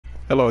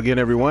Hello again,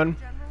 everyone.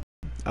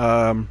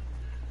 Um,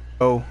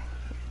 oh,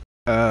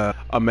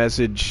 a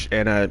message,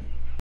 and I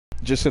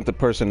just sent the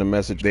person a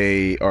message.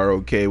 They are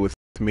okay with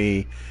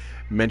me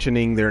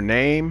mentioning their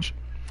name,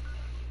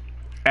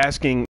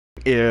 asking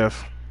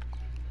if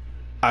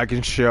I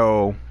can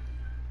show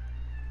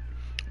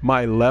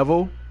my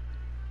level,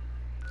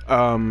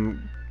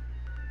 um,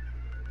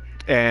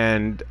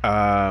 and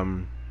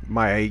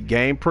my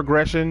game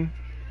progression.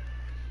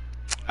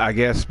 I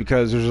guess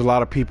because there's a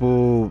lot of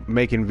people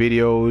making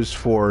videos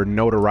for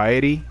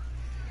notoriety.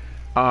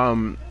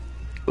 Um,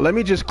 Let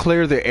me just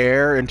clear the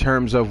air in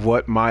terms of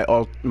what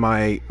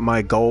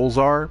my goals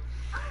are.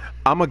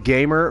 I'm a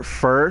gamer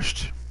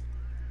first,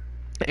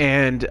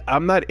 and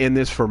I'm not in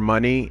this for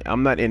money.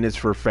 I'm not in this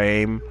for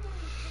fame.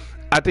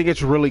 I think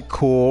it's really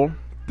cool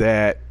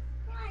that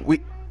we.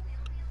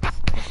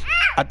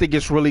 I think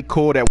it's really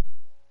cool that.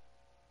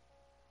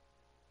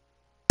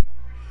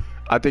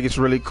 I think it's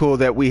really cool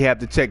that we have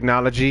the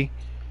technology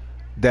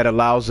that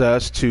allows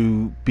us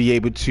to be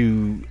able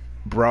to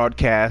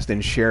broadcast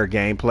and share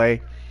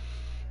gameplay.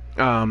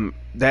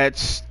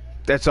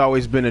 That's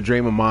always been a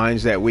dream of mine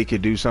that we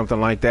could do something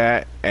like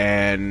that,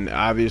 and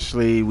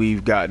obviously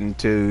we've gotten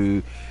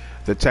to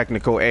the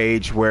technical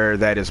age where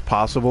that is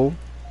possible.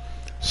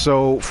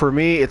 So for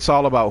me, it's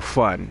all about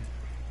fun.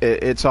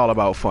 It's all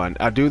about fun.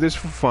 I do this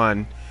for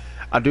fun.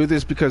 I do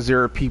this because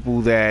there are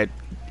people that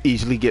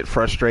easily get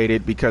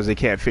frustrated because they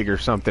can't figure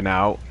something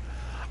out.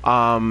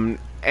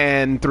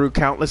 And through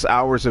countless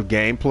hours of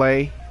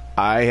gameplay,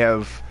 I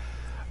have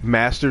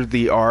mastered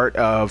the art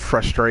of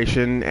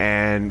frustration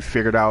and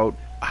figured out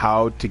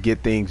how to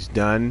get things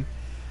done.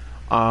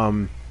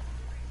 Um,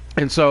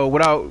 and so,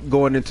 without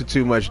going into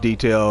too much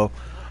detail,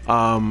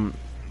 I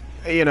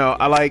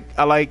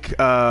like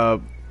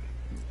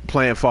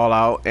playing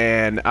Fallout,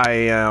 and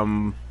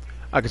I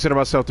consider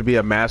myself to be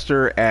a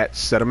master at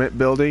settlement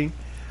building.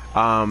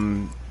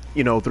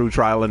 Through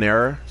trial and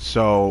error.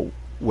 So,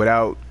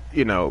 without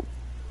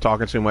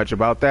talking too much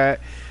about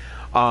that.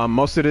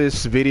 Most of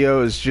this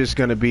video is just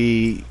going to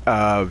be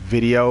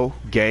video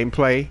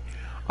gameplay.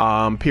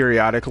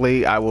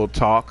 Periodically, I will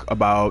talk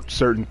about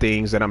certain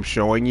things that I'm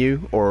showing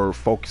you or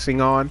focusing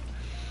on.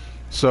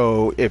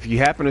 So if you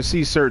happen to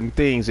see certain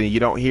things and you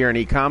don't hear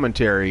any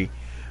commentary,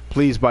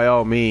 please, by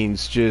all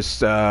means,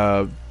 just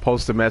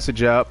post a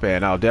message up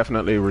and I'll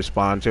definitely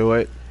respond to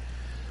it.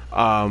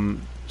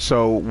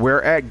 So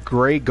we're at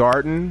Grey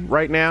Garden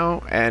right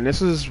now, and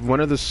this is one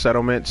of the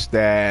settlements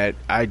that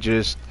I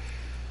just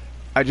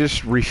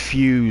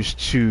refuse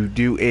to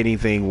do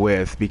anything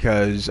with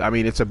because I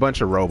mean it's a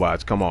bunch of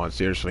robots. Come on,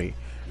 seriously.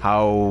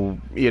 How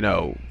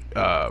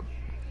how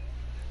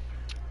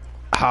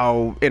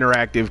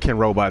interactive can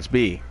robots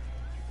be?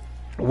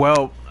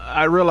 Well,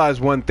 I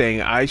realized one thing.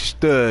 At I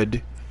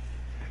stood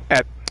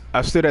at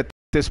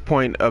this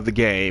point of the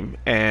game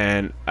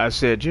and I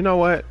said, you know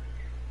what?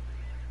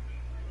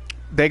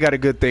 They got a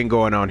good thing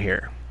going on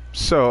here.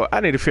 So I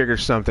need to figure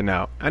something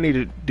out. I need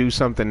to do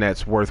something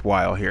that's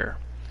worthwhile here.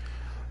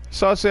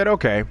 So I said,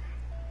 okay,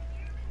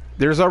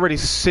 there's already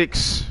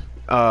 6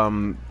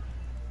 bodies,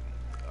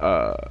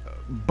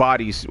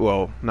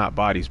 well, not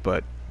bodies,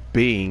 but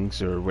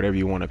beings, or whatever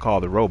you want to call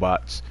the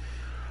robots.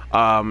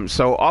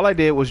 So all I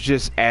did was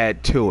just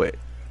add to it.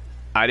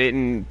 I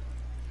didn't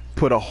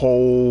put a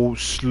whole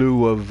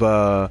slew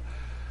of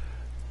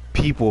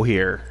people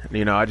here.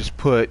 I just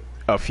put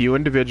a few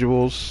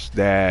individuals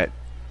that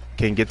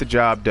can get the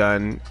job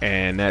done,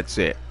 and that's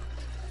it.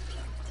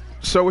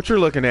 So what you're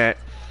looking at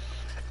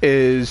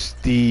is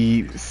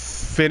the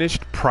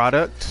finished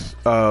product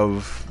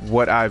of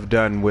what I've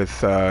done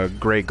with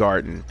Grey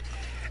Garden.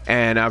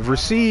 And I've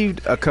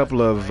received a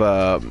couple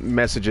of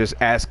messages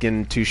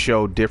asking to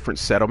show different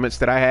settlements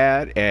that I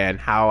had and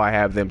how I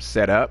have them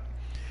set up.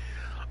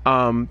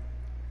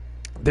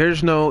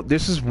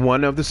 This is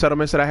one of the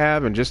settlements that I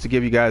have, and just to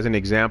give you guys an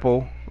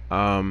example,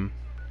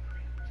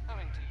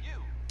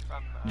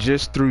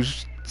 just through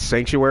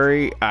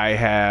Sanctuary, I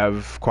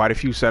have quite a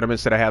few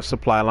settlements that I have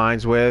supply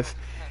lines with.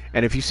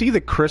 And if you see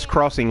the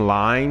crisscrossing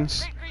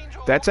lines,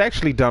 that's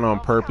actually done on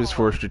purpose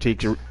for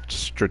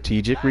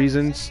strategic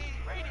reasons.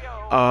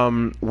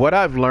 What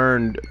I've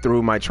learned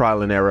through my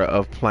trial and error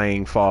of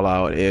playing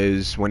Fallout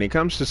is when it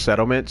comes to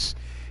settlements,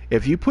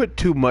 if you put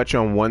too much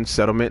on one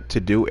settlement to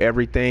do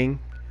everything,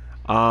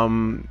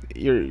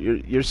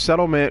 your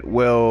settlement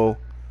will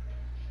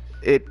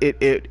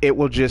it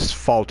will just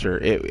falter.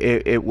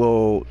 It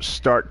will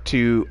start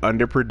to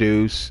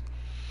underproduce,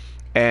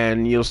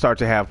 and you'll start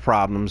to have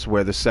problems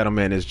where the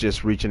settlement is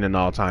just reaching an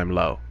all-time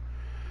low.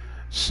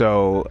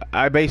 So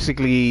I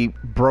basically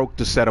broke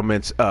the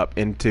settlements up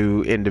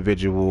into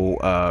individual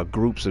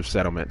groups of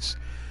settlements.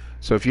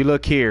 So if you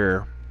look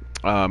here,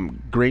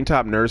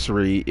 Greentop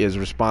Nursery is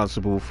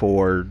responsible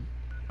for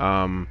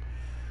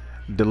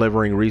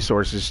delivering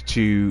resources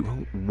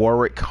to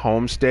Warwick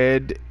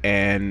Homestead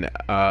and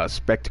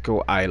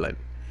Spectacle Island.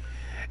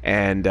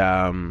 And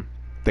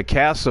the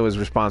castle is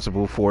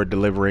responsible for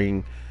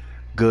delivering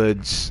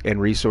goods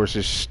and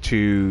resources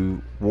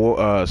to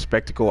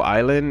Spectacle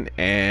Island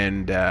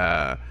and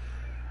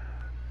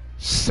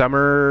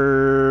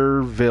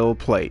Somerville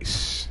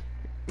Place.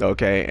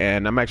 Okay,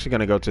 and I'm actually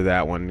gonna go to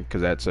that one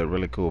because that's a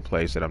really cool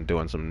place that I'm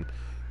doing some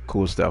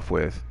cool stuff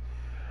with.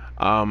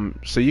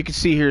 So you can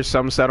see here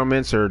some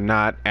settlements are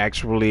not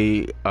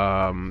actually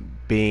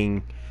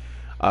being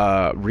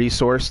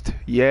resourced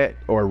yet,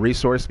 or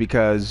resourced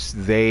because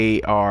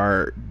they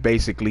are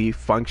basically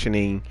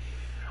functioning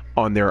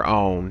on their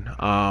own.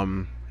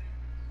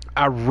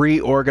 I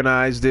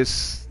reorganized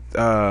this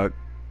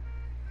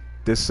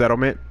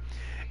settlement,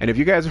 and if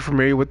you guys are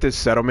familiar with this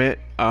settlement,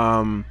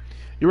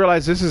 you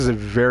realize this is a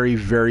very,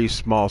 very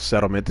small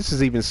settlement. This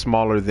is even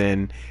smaller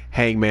than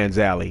Hangman's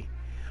Alley.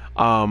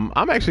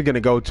 I'm actually going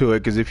to go to it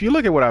because if you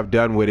look at what I've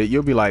done with it,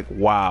 you'll be like,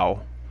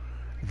 wow,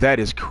 that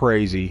is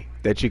crazy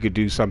that you could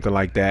do something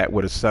like that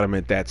with a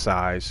settlement that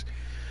size.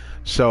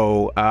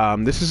 So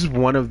this is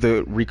one of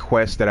the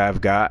requests that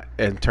I've got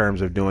in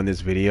terms of doing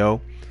this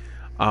video,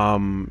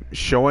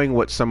 showing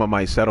what some of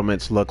my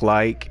settlements look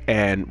like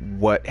and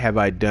what have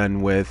I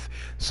done with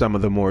some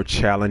of the more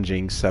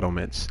challenging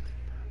settlements.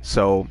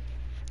 So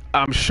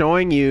I'm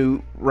showing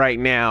you right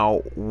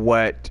now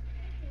what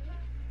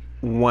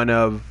one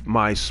of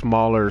my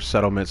smaller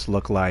settlements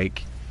look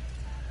like.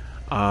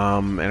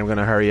 And I'm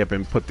gonna hurry up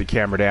and put the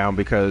camera down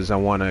because I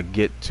want to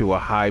get to a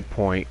high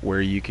point where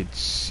you could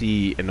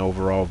see an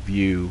overall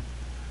view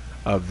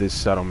of this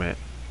settlement.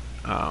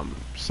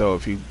 So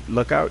if you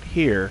look out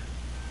here,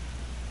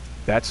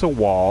 that's a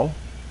wall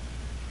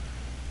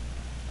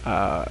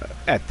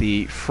at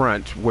the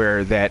front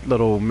where that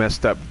little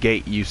messed up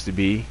gate used to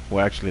be.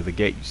 Well, actually the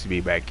gate used to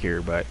be back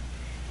here, but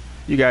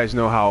you guys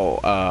know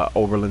how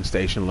Overland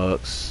Station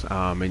looks,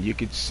 and you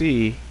could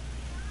see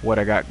what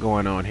I got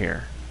going on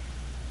here.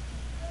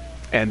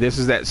 And this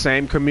is that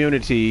same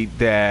community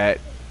that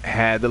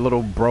had the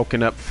little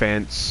broken up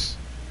fence,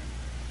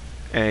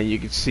 and you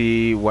can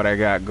see what I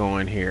got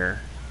going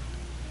here.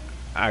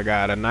 I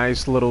got a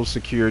nice little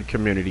secured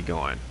community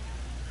going.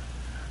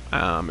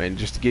 And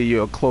just to give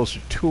you a closer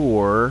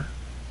tour,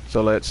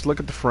 so let's look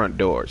at the front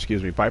door.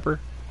 Excuse me, Piper.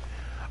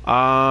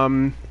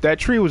 That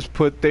tree was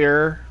put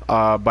there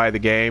by the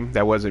game.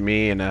 That wasn't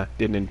me, and I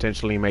didn't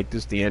intentionally make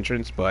this the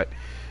entrance, but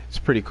it's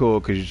pretty cool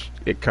because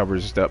it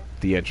covers up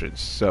the entrance.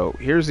 So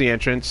here's the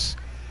entrance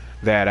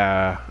that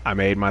I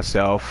made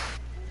myself.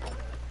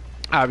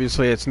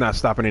 Obviously it's not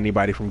stopping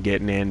anybody from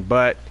getting in,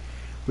 but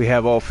we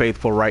have Old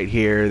Faithful right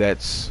here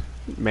that's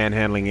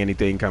manhandling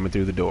anything coming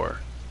through the door.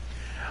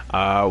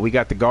 We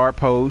got the guard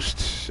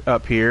post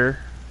up here.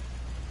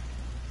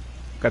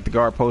 Got the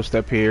guard post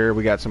up here.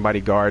 We got somebody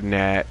guarding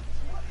that.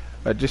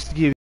 Just to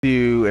give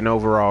you an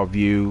overall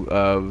view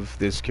of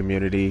this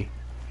community.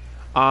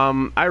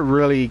 I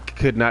really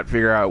could not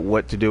figure out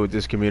what to do with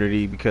this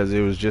community because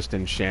it was just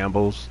in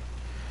shambles,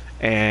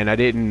 and I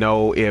didn't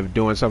know if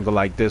doing something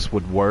like this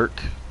would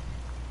work,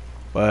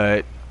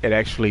 but it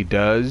actually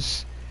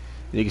does.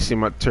 You can see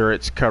my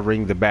turrets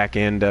covering the back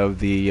end of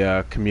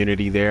the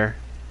community there,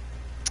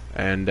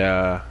 and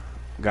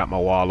got my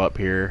wall up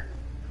here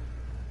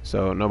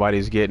so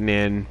nobody's getting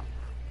in.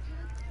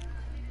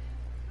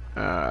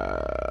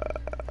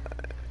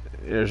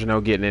 There's no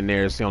getting in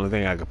there. It's the only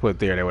thing I could put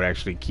there that would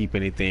actually keep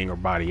anything or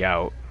body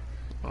out.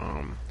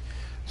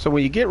 So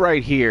when you get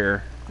right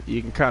here,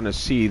 you can kind of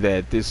see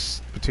that this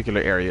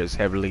particular area is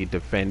heavily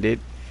defended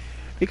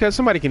because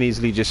somebody can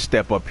easily just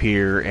step up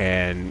here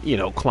and, you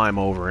know, climb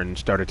over and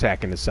start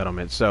attacking the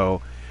settlement.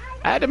 So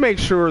I had to make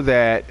sure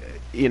that,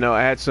 you know,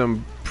 I had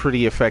some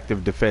pretty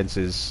effective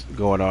defenses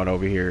going on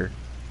over here.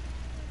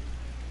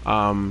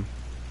 So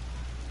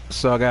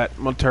I got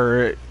my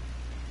turret,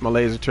 my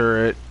laser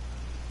turret,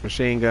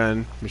 machine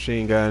gun,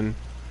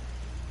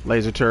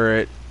 laser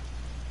turret.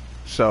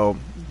 So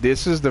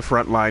this is the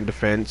front line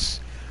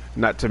defense,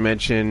 not to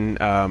mention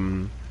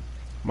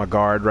my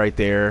guard right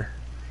there,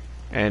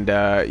 and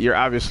you're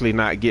obviously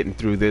not getting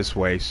through this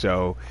way.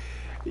 So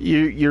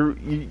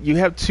you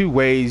have two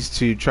ways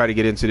to try to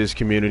get into this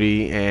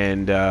community,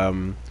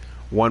 and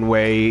one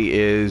way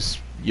is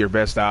your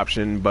best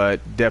option, but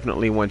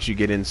definitely once you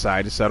get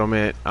inside the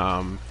settlement,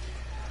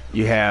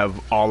 you have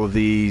all of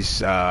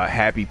these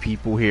happy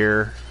people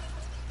here.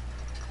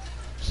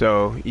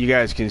 So you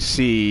guys can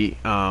see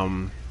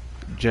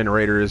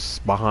generators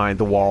behind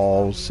the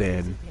walls,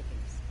 and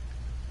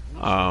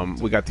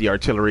we got the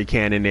artillery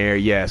cannon there.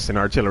 Yes, an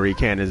artillery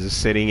cannon is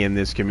sitting in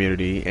this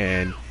community.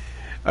 And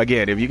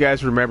again, if you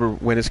guys remember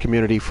when this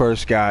community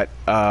first got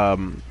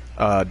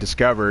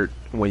discovered,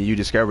 when you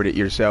discovered it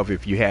yourself,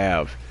 if you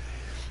have,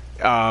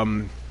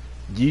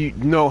 you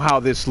know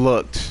how this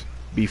looked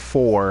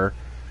before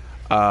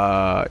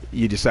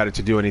you decided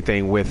to do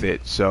anything with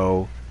it.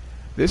 So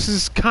this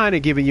is kind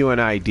of giving you an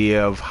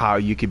idea of how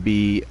you could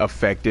be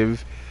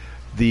effective.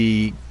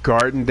 The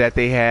garden that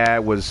they had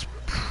was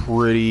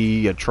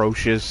pretty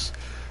atrocious,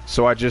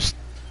 so I just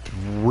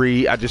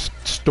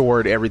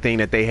stored everything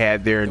that they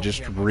had there and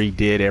just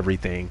redid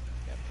everything.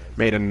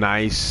 Made a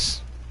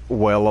nice,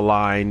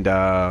 well-aligned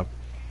row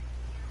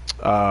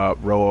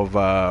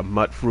of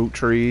mut fruit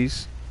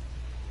trees.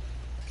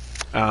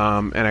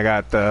 And I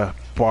got the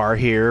bar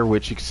here,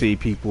 which you can see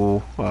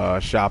people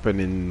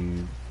shopping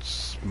and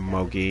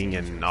smoking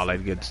and all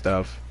that good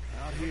stuff.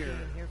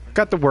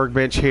 Got the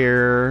workbench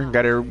here.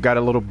 Got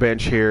a little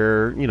bench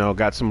here. You know,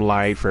 got some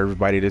light for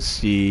everybody to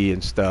see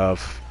and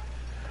stuff.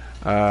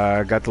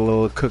 Got the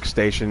little cook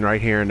station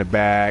right here in the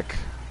back.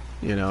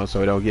 You know,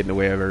 so it don't get in the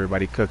way of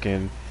everybody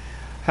cooking.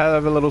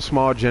 Have a little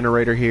small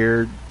generator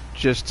here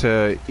just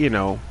to, you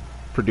know,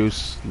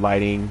 produce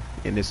lighting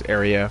in this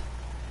area.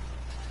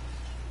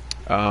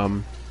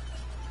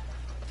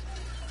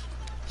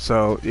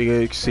 So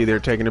you can see they're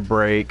taking a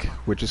break,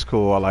 which is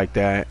cool. I like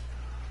that.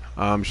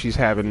 She's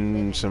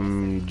having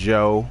some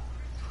Joe.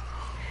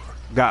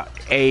 Got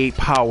a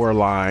power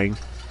line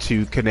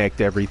to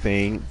connect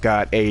everything.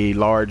 Got a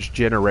large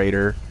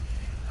generator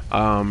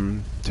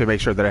to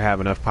make sure that I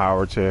have enough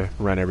power to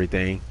run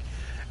everything.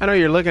 I know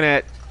you're looking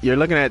at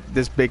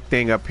this big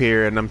thing up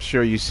here, and I'm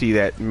sure you see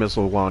that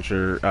missile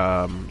launcher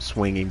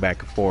swinging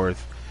back and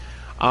forth.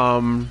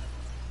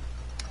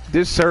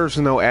 This serves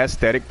no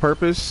aesthetic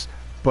purpose,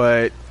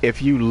 but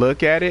if you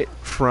look at it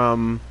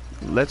from,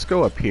 let's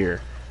go up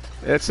here.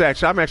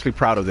 I'm actually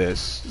proud of this.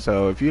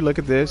 So if you look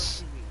at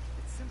this,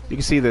 you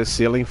can see the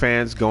ceiling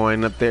fans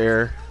going up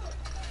there.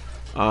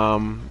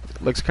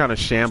 Looks kind of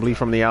shambly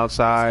from the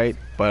outside,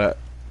 but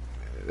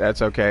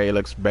that's okay. It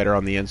looks better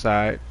on the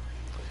inside.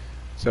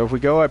 So if we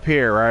go up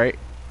here, right?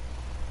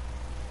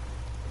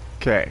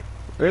 Okay,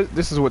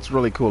 this is what's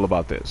really cool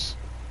about this.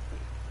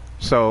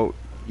 So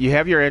you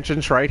have your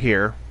entrance right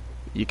here.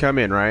 You come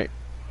in, right?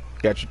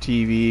 Got your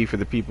TV for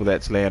the people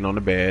that's laying on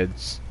the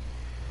beds.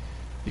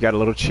 You got a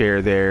little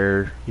chair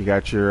there. You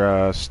got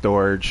your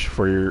storage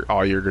for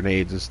all your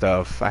grenades and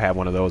stuff. I have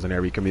one of those in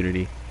every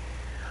community.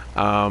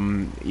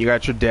 You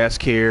got your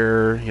desk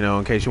here, you know,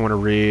 in case you want to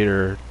read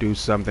or do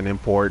something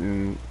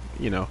important.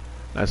 You know,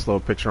 nice little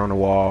picture on the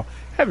wall.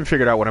 Haven't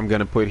figured out what I'm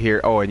gonna put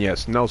here. Oh, and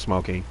yes, no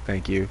smoking.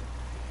 Thank you.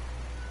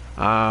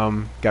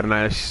 Got a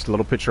nice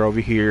little picture over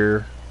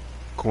here.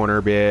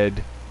 Corner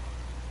bed.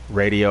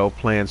 Radio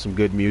playing some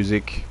good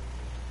music.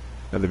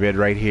 Another bed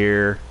right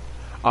here.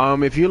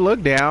 If you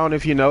look down,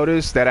 if you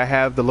notice that I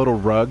have the little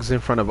rugs in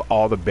front of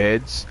all the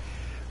beds,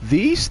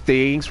 these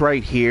things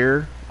right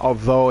here,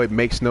 although it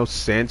makes no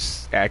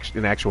sense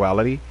in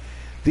actuality,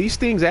 these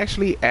things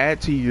actually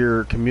add to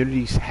your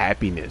community's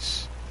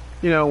happiness.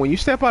 You know, when you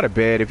step out of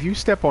bed, if you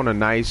step on a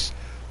nice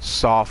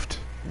soft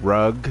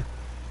rug,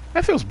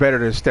 that feels better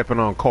than stepping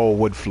on cold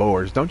wood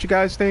floors, don't you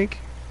guys think?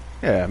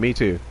 Yeah, me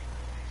too.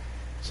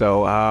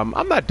 So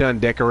I'm not done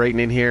decorating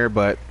in here,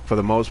 but for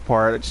the most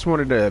part, I just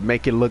wanted to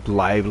make it look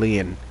lively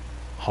and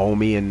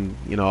homey and,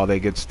 you know, all that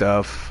good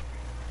stuff.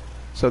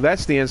 So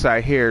that's the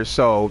inside here.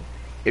 So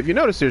if you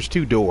notice, there's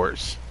two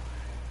doors.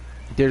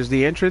 There's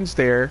the entrance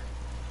there,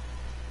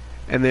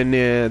 and then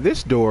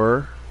this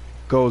door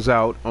goes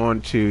out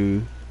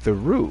onto the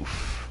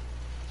roof.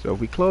 So if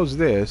we close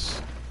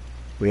this,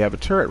 we have a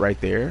turret right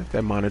there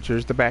that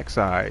monitors the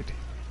backside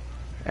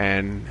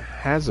and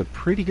has a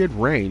pretty good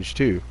range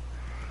too.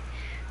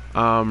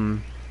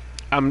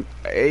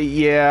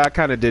 Yeah, I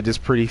kind of did this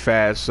pretty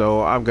fast,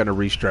 so I'm gonna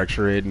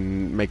restructure it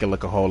and make it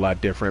look a whole lot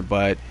different,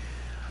 but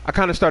I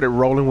kind of started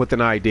rolling with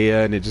an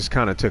idea and it just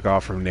kind of took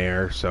off from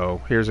there.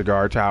 So here's a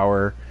guard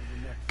tower,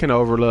 can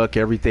overlook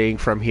everything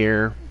from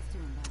here.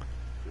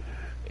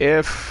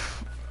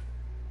 If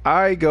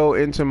I go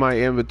into my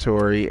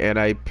inventory and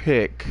I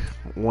pick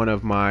one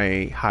of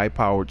my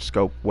high-powered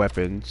scope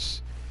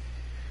weapons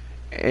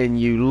and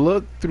you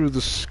look through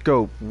the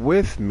scope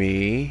with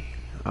me,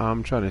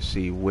 I'm trying to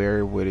see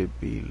where would it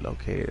be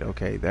located.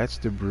 Okay, that's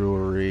the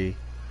brewery.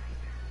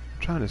 I'm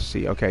trying to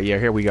see. Okay, yeah,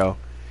 here we go.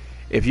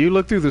 If you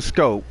look through the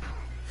scope,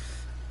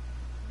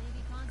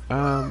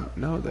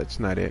 no, that's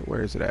not it.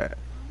 Where is it at?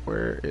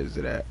 Where is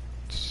it at?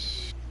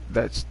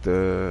 That's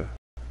the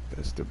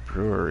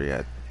brewery,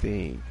 I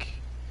think.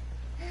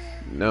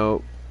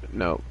 No,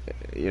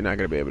 you're not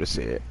gonna be able to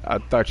see it. I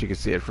thought you could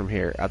see it from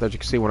here. I thought you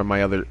could see one of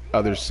my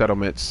other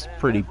settlements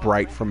pretty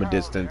bright from a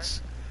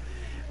distance.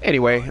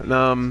 Anyway,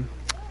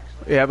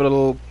 we have a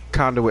little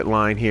conduit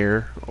line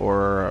here,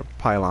 or a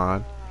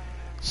pylon.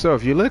 So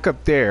if you look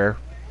up there,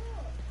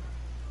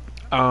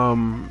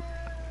 I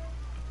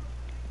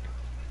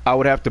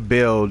would have to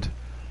build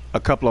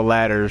a couple of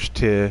ladders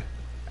to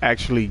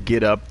actually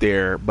get up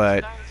there,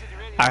 but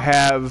I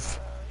have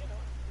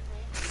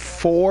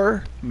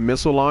 4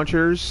 missile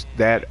launchers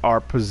that are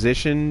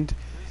positioned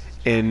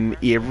in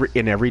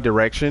every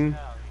direction,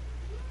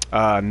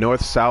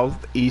 north,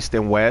 south, east,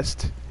 and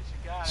west.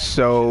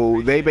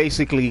 So they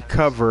basically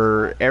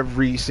cover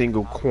every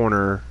single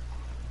corner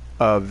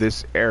of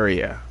this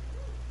area.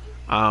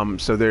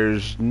 So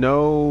there's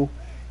no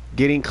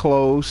getting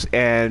close,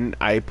 and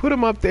I put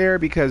them up there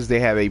because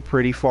they have a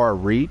pretty far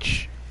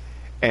reach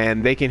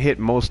and they can hit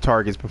most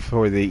targets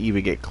before they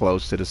even get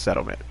close to the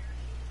settlement.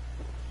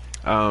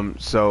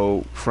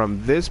 So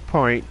from this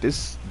point,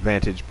 this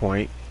vantage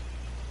point,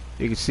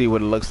 you can see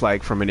what it looks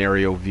like from an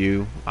aerial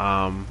view.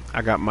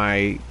 I got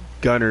my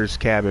gunner's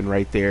cabin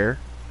right there.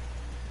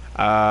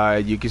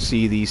 You can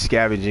see the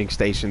scavenging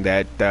station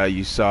that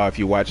you saw if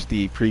you watched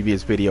the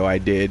previous video I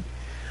did.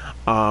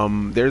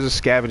 There's a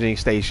scavenging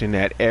station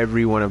at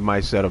every one of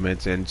my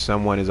settlements, and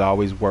someone is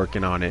always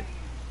working on it.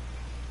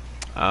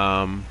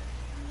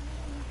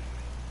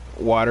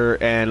 Water,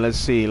 and let's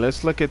see.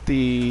 Let's look at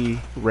the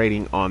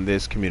rating on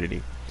this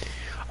community.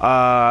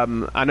 I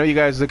know you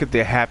guys look at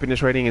the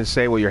happiness rating and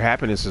say, well, your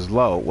happiness is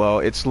low. Well,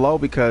 it's low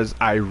because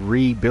I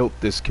rebuilt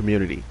this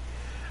community.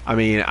 I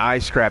mean, I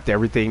scrapped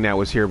everything that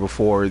was here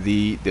before.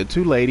 The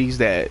two ladies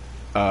that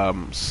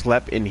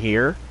slept in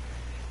here,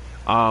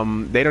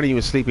 they don't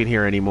even sleep in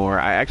here anymore.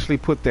 I actually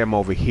put them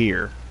over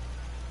here,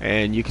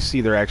 and you can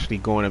see they're actually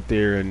going up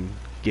there and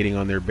getting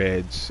on their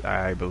beds,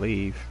 I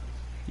believe.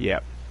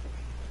 Yep.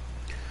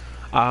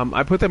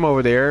 I put them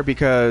over there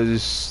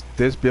because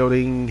this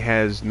building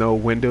has no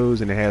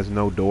windows and it has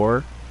no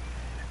door,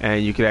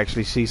 and you could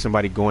actually see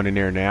somebody going in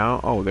there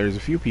now. Oh, there's a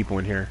few people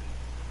in here.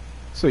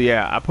 So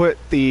yeah, I put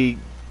the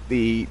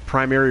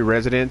primary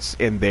residence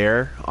in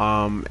there,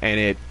 and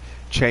it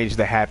changed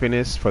the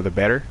happiness for the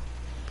better.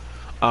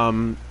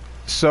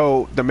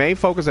 So the main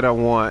focus that I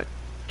want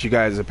you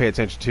guys to pay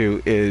attention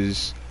to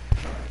is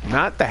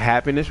not the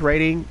happiness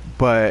rating,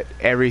 but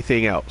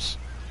everything else.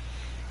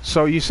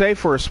 So you say,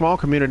 for a small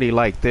community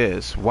like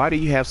this, why do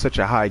you have such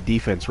a high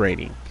defense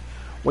rating?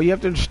 Well, you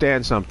have to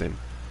understand something.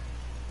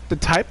 The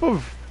type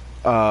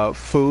of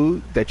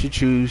food that you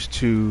choose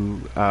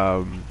to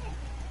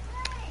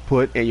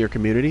put in your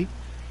community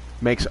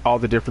makes all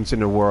the difference in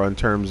the world in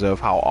terms of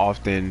how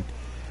often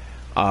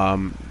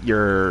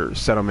your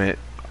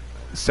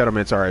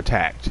settlements are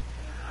attacked.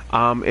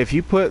 If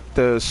you put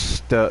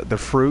the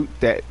fruit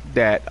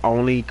that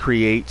only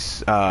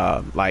creates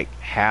like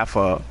half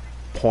a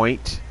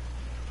point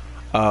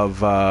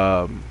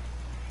of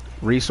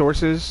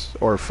resources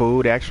or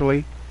food,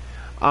 actually,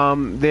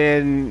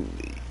 then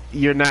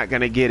you're not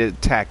going to get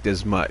attacked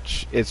as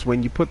much. It's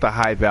when you put the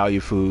high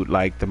value food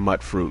like the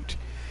mud fruit.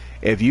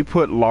 If you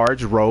put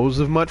large rows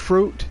of mud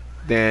fruit,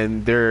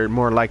 then they're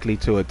more likely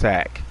to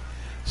attack.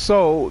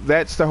 So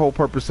that's the whole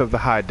purpose of the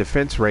high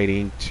defense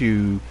rating,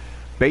 to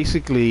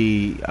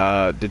basically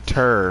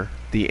deter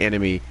the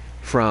enemy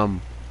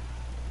from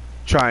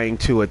trying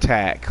to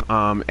attack.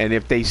 And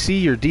if they see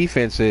your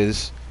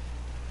defenses,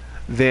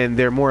 then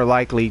they're more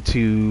likely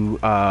to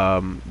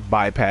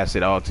bypass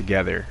it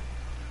altogether.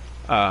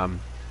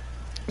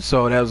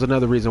 So that was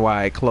another reason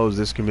why I closed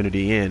this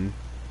community in.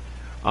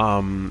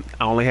 I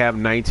only have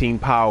 19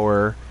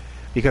 power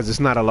because it's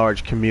not a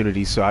large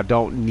community, so I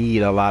don't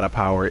need a lot of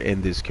power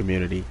in this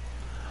community.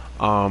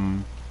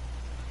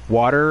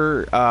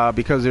 Water,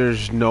 because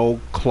there's no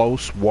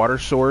close water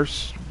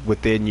source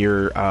within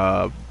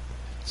your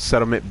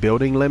settlement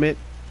building limit.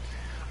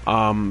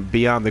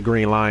 Beyond the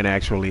green line,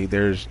 actually,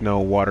 there's no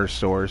water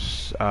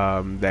source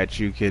that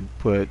you could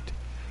put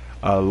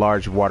a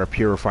large water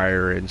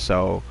purifier in.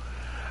 So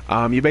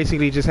you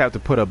basically just have to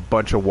put a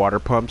bunch of water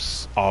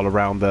pumps all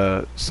around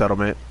the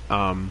settlement.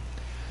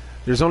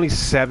 There's only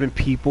 7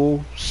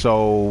 people,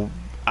 so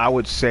I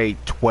would say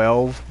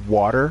 12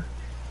 water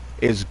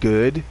is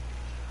good.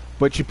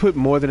 But you put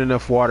more than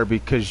enough water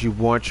because you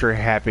want your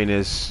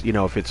happiness, you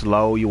know, if it's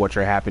low, you want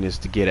your happiness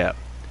to get up.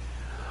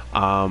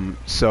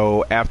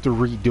 So after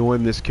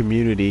redoing this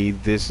community,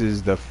 this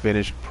is the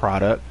finished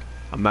product.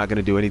 I'm not going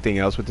to do anything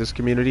else with this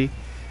community.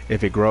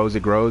 If it grows,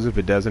 it grows. If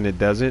it doesn't, it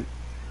doesn't.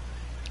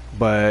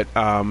 But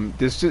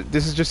this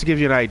is just to give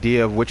you an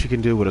idea of what you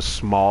can do with a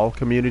small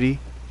community,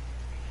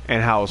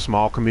 and how a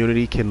small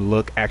community can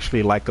look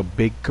actually like a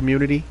big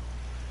community.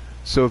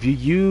 So if you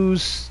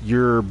use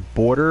your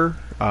border,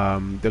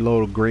 the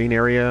little green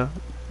area,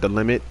 the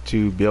limit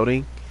to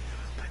building,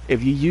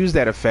 if you use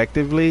that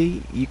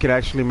effectively, you can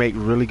actually make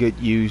really good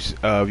use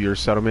of your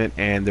settlement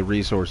and the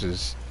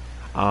resources.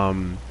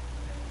 I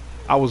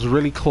was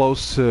really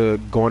close to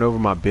going over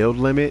my build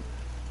limit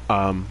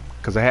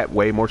because I had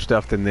way more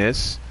stuff than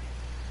this.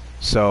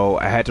 So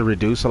I had to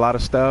reduce a lot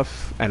of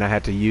stuff, and I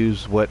had to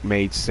use what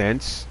made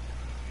sense.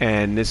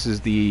 And this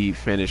is the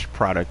finished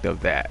product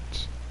of that,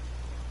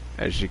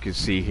 as you can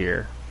see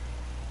here.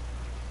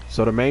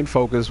 So the main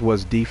focus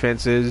was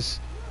defenses,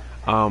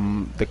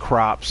 the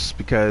crops,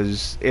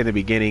 because in the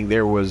beginning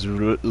there was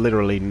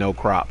literally no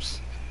crops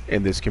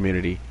in this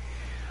community.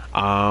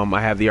 I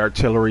have the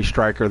artillery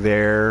striker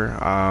there,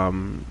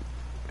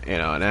 you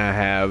know, and I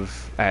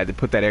had to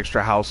put that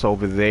extra house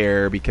over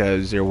there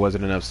because there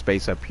wasn't enough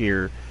space up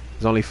here.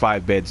 There's only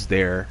 5 beds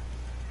there,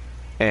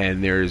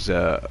 and there's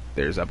I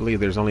believe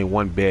there's only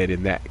 1 bed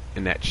in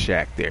that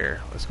shack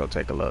there. Let's go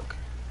take a look.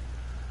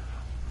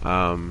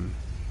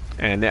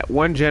 And that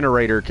 1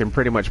 generator can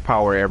pretty much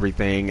power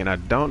everything, and I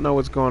don't know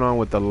what's going on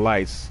with the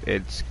lights.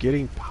 It's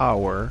getting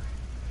power.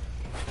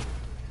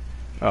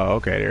 Oh,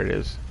 okay, there it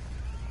is.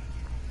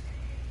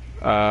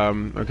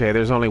 Okay,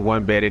 there's only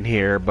 1 bed in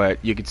here, but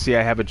you can see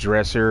I have a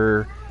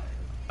dresser,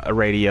 a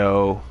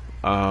radio,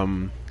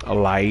 a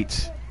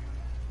light,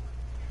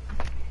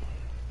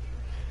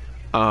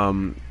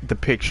 the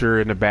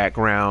picture in the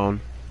background.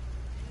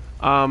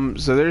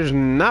 So there's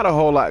not a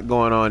whole lot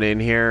going on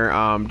in here,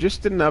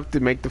 just enough to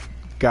make the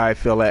guy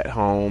feel at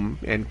home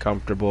and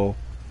comfortable.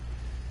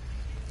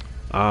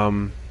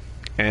 And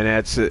and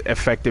that's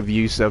effective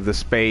use of the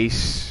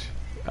space.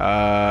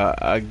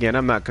 Again,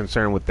 I'm not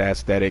concerned with the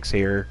aesthetics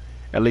here,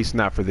 at least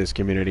not for this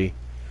community.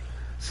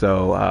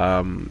 So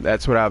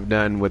that's what I've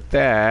done with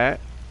that.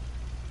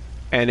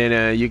 And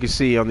then you can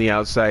see on the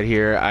outside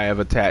here, I have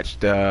attached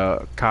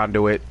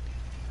conduit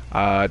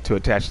to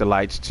attach the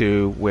lights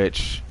to,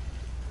 which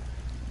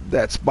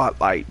that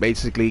spotlight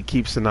basically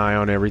keeps an eye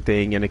on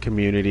everything in the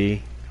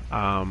community.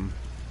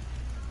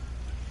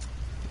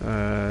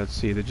 Let's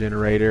see the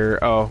generator.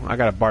 Oh, I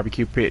got a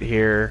barbecue pit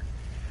here.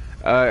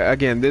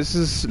 Again, this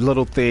is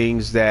little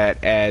things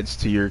that adds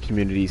to your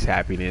community's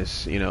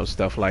happiness, you know,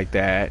 stuff like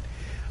that.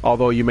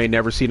 Although you may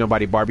never see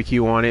nobody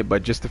barbecue on it,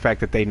 but just the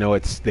fact that they know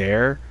it's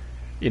there,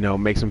 you know,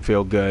 makes them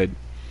feel good.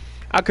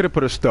 I could have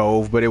put a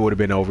stove, but it would have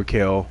been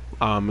overkill,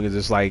 because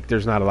it's like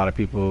there's not a lot of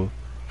people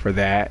for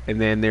that. And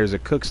then there's a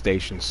cook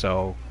station,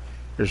 so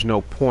there's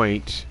no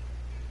point.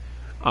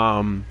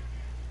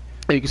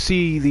 You can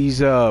see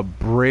these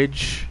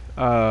bridge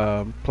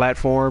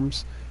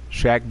platforms,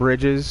 shack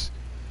bridges.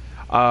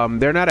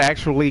 They're not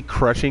actually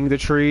crushing the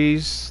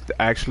trees. They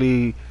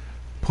actually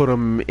put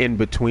them in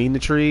between the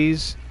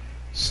trees.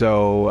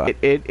 So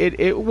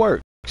it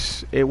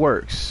works. It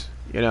works.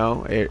 You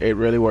know, it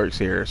really works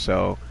here.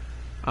 So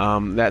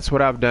that's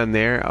what I've done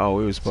there. Oh,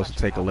 we were supposed to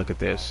take a look at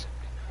this.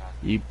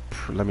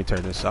 Let me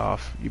turn this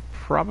off. You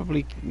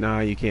probably,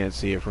 no, you can't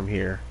see it from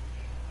here.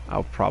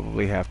 I'll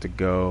probably have to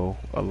go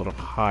a little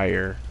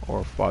higher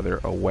or farther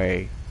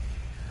away.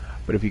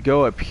 But if you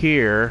go up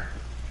here,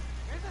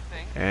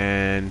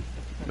 and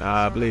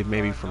I believe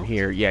maybe from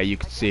here, yeah, you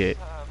can see it.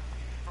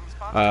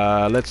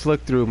 Let's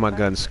look through my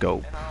gun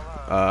scope.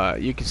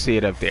 You can see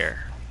it up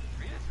there.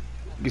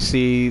 You can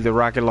see the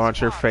rocket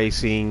launcher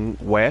facing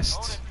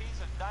west,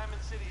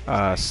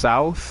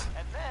 south,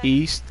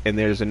 east, and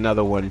there's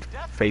another one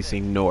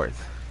facing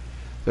north.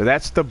 So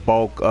that's the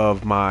bulk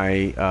of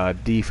my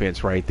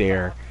defense right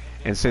there.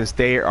 And since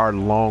they are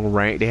long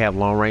range, they have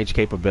long range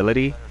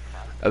capability,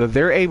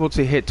 they're able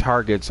to hit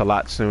targets a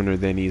lot sooner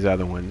than these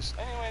other ones.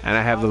 And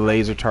I have the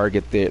laser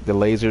target there, the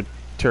laser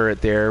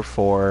turret there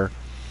for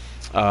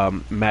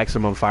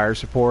maximum fire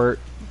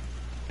support.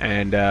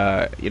 And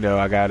you know,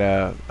 I got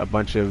a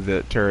bunch of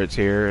the turrets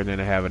here, and then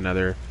I have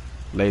another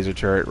laser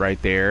turret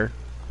right there,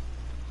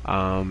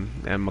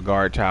 and my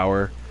guard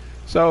tower.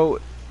 So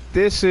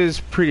this is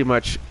pretty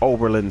much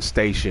Oberlin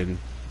Station,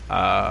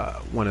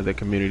 one of the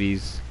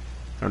communities.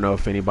 I don't know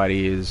if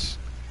anybody is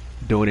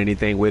doing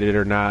anything with it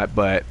or not,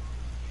 but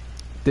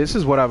this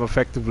is what I've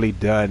effectively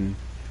done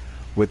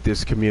with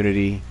this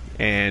community,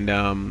 and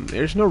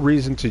there's no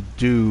reason to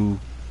do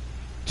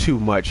too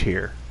much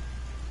here.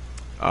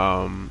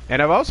 And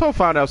I've also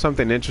found out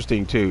something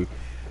interesting too.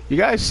 You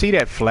guys see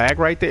that flag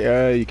right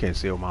there? You can't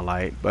see on my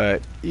light,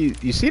 but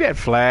you see that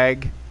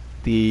flag,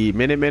 the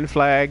Minutemen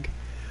flag?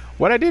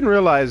 What I didn't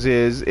realize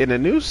is in a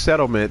new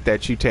settlement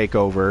that you take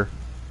over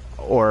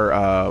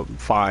or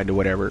find or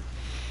whatever,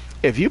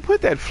 if you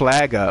put that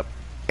flag up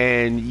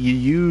and you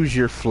use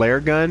your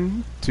flare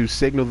gun to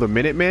signal the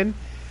Minutemen,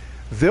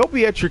 they'll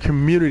be at your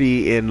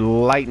community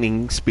in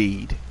lightning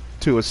speed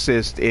to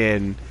assist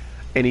in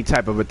any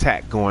type of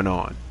attack going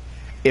on.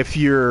 If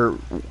you're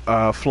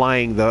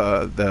flying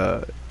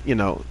the you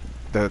know,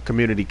 the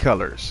community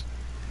colors.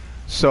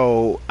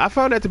 So I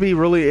found that to be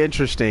really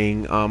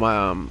interesting.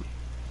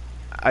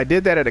 I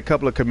did that at a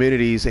couple of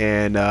communities,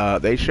 and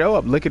they show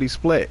up lickety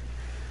split.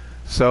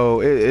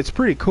 So it's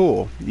pretty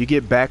cool. You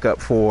get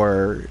backup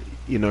for,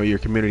 you know, your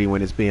community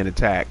when it's being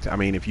attacked. I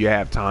mean, if you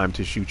have time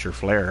to shoot your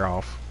flare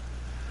off.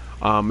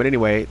 But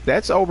anyway,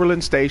 that's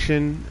Oberlin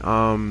Station.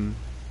 And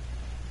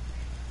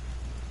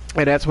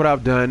that's what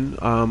I've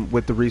done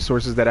with the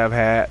resources that I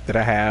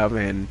have,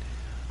 and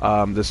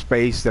the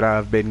space that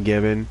I've been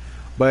given.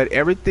 But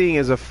everything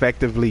is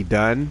effectively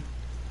done.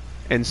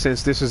 And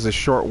since this is a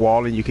short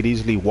wall and you could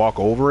easily walk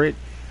over it,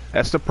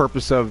 that's the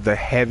purpose of the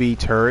heavy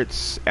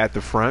turrets at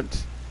the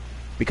front.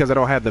 Because I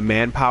don't have the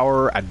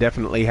manpower, I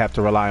definitely have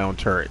to rely on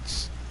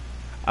turrets.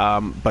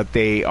 But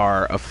they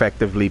are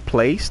effectively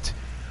placed.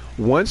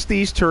 Once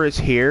these turrets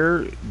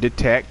here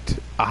detect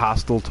a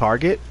hostile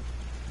target,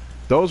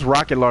 those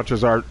rocket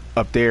launchers are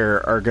up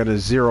there are going to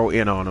zero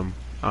in on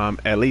them.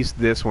 At least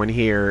this one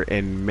here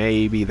and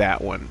maybe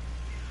that one.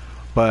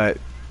 But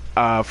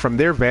from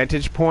their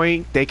vantage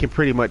point, they can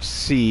pretty much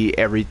see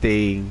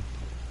everything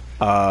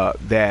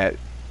that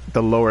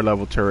the lower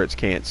level turrets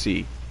can't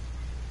see.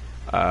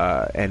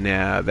 And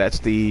that's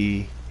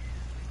the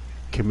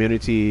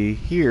community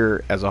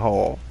here as a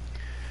whole.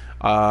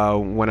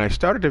 When I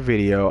started the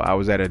video, I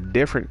was at a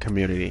different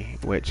community,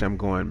 which I'm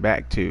going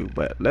back to.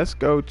 But let's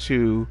go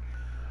to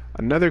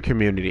another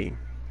community,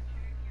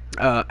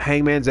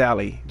 Hangman's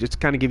Alley, just to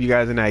kind of give you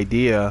guys an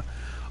idea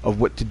of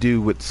what to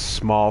do with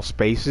small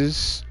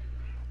spaces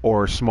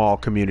or small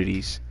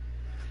communities.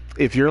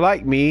 If you're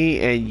like me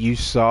and you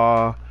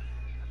saw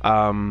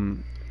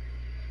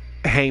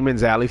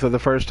Hangman's Alley for the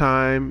first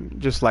time,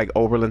 just like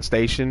Oberlin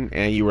Station,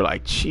 and you were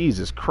like,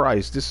 Jesus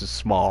Christ, this is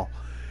small.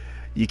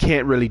 You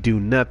can't really do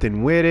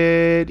nothing with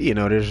it. You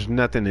know, there's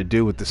nothing to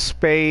do with the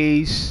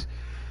space.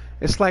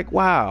 It's like,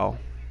 wow,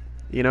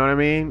 You know what I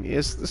mean?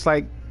 It's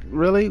like,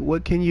 really,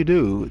 what can you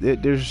do?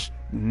 There's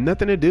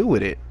nothing to do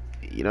with it.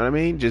 You know what I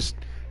mean? Just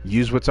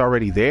use what's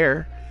already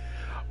there.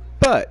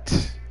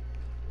 But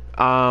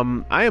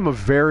I am a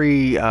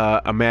very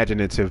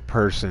imaginative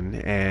person,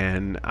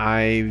 and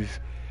I've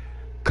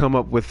come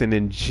up with an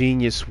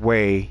ingenious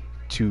way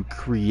to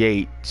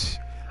create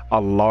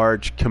a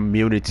large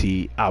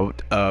community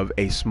out of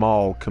a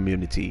small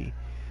community.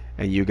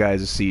 And you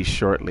guys will see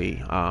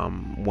shortly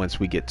once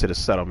we get to the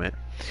settlement.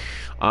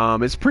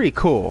 It's pretty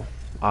cool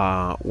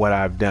what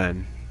I've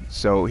done.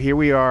 So here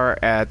we are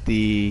at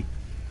the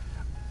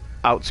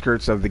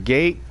outskirts of the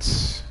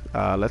gate.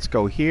 Let's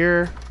go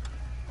here.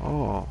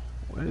 Oh,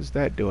 what is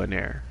that doing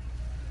there?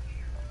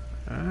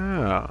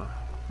 Ah,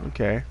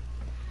 okay.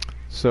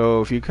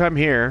 So if you come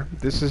here,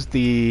 this is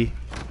the...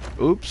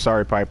 Oops,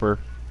 sorry, Piper.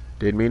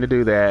 Didn't mean to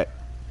do that.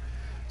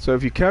 So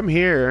if you come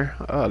here...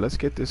 Oh, let's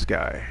get this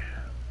guy.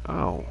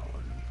 Oh,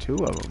 two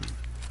of them.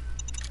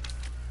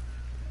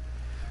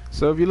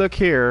 So if you look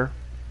here,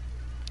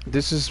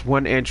 this is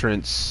one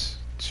entrance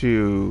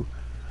to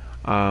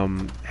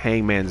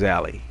Hangman's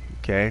Alley.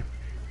 Okay.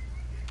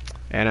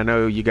 And I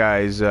know you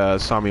guys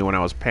saw me when I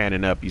was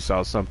panning up. You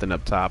saw something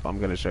up top. I'm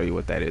going to show you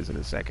what that is in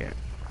a second.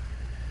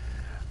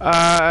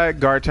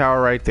 Guard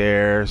tower right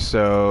there.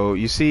 So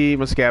you see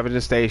my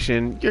scavenging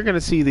station. You're going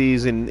to see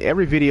these in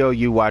every video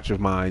you watch of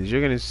mine.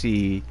 You're going to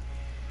see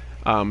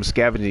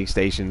scavenging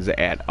stations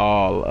at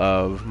all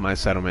of my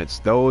settlements.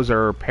 Those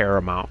are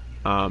paramount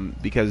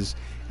because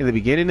in the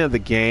beginning of the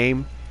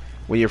game,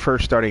 when you're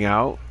first starting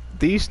out,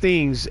 these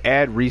things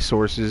add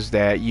resources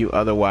that you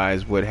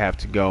otherwise would have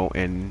to go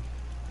and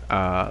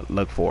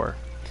look for.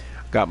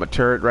 Got my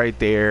turret right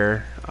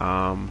there,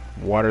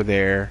 water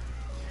there.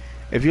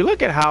 If you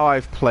look at how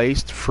I've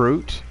placed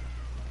fruit,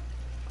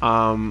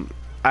 I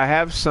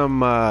have some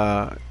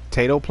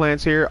potato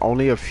plants here,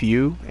 only a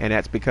few, and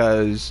that's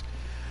because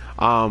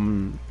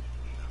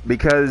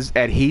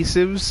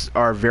adhesives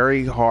are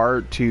very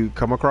hard to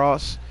come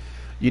across.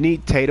 You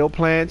need potato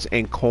plants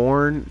and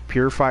corn,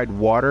 purified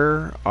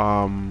water,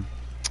 and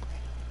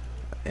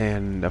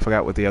I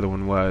forgot what the other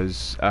one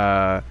was,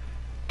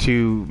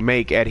 to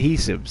make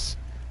adhesives.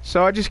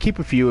 So I just keep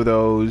a few of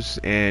those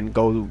and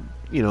go,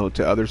 you know,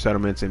 to other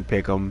settlements and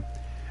pick them.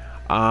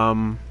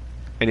 And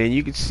then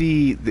you can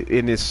see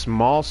in this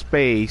small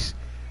space,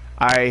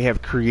 I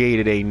have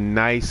created a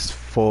nice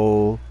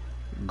full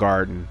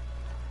garden.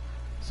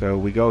 So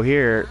we go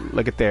here,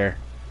 look at there.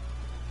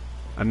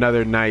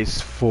 Another nice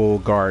full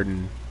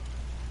garden.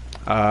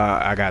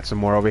 I got some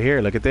more over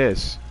here, look at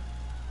this.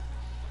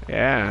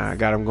 Yeah, I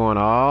got them going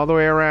all the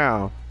way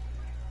around.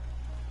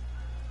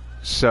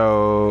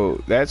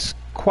 So that's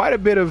quite a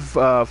bit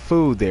of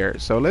food there.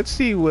 So let's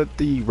see what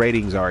the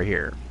ratings are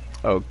here.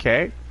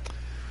 Okay.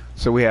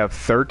 So we have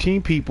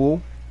 13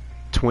 people,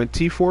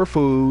 24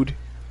 food,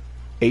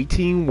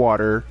 18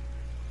 water,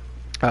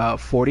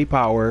 40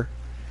 power,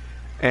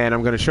 and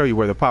I'm going to show you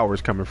where the power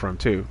is coming from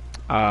too.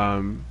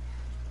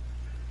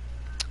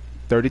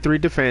 33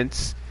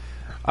 defense,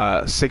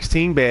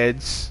 16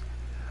 beds,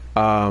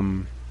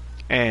 and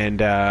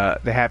the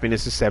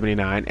happiness is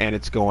 79, and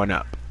it's going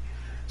up.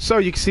 So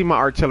you can see my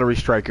artillery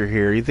striker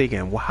here. You're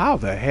thinking, well, how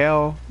the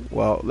hell?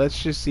 Well,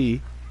 let's just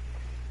see.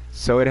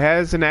 So it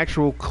has an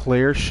actual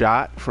clear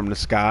shot from the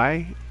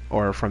sky,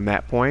 or from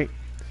that point.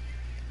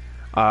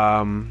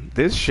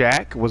 This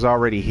shack was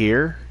already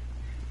here.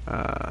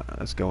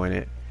 Let's go in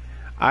it.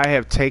 I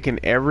have taken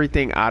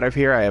everything out of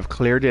here. I have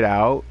cleared it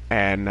out,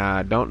 and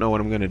I don't know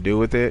what I'm going to do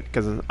with it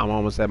because I'm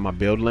almost at my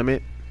build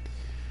limit.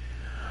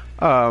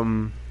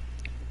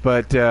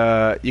 But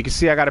you can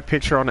see I got a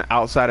picture on the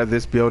outside of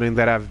this building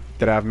that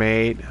I've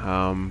made.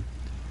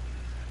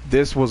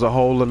 This was a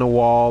hole in the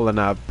wall, and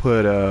I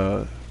put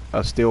a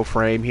steel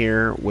frame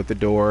here with the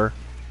door.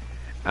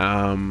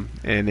 And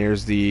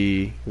there's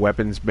the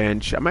weapons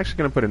bench. I'm actually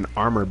going to put an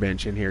armor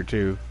bench in here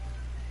too,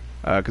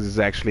 because there's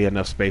actually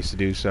enough space to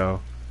do so.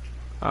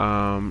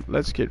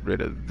 Let's get rid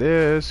of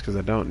this because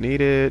I don't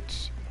need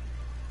it.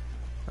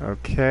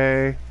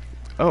 Okay.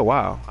 Oh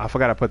wow, I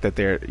forgot I put that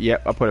there.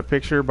 Yep, I put a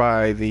picture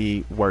by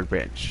the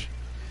workbench.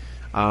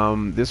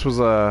 This was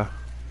a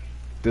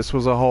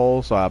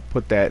hole, so I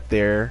put that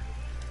there,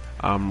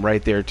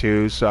 right there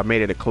too. So I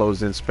made it a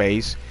closed-in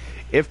space.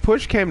 If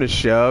push came to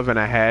shove and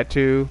I had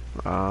to,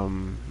 I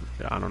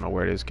don't know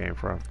where this came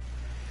from.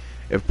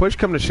 If push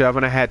come to shove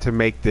and I had to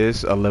make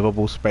this a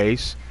livable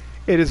space,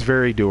 it is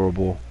very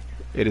doable.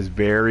 It is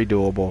very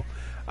doable.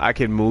 I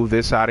can move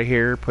this out of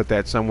here, put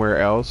that somewhere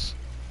else.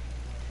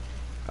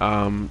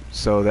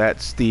 So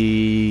that's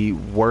the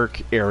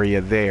work area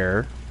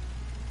there.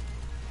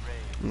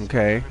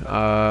 Okay.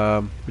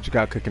 What you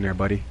got cooking there,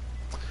 buddy?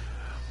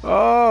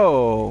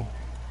 Oh,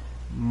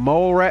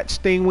 mole rat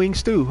sting wing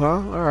stew,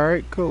 huh? All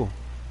right, cool.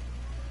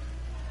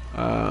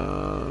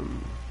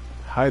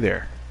 Hi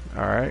there.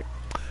 All right.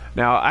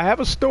 Now I have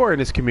a store in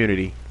this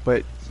community,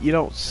 but you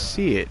don't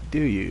see it,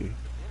 do you?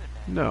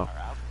 No.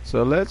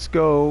 So let's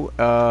go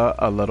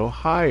a little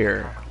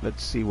higher.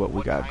 Let's see what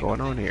we got going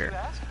on here.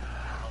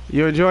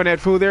 You enjoying that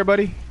food there,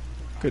 buddy?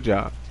 Good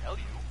job.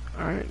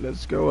 All right,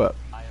 let's go up.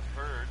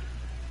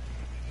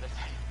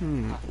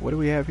 What do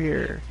we have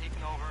here?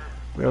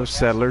 We have a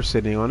settler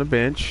sitting on a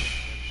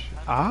bench.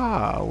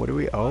 Ah, what do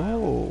we?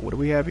 Oh, what do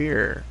we have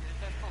here?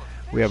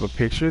 We have a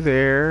picture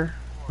there.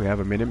 We have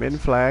a Minutemen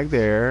flag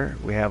there.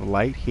 We have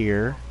light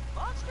here.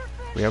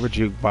 We have a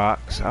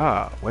jukebox.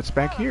 Ah, what's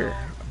back here?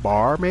 A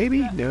bar,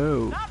 maybe?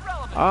 No.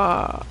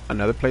 Ah,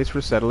 another place for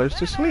settlers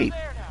to sleep.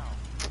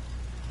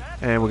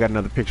 And we got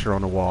another picture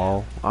on the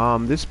wall.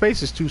 This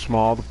space is too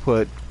small to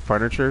put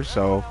furniture,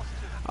 so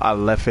I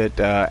left it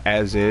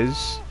as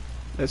is.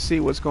 Let's see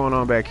what's going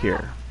on back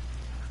here.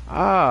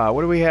 Ah,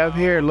 what do we have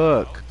here?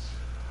 Look.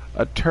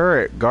 A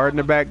turret guarding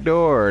the back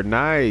door.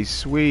 Nice,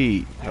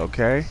 sweet.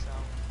 Okay.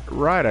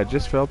 Right, I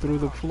just fell through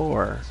the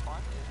floor.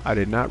 I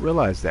did not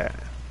realize that.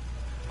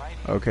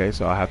 Okay,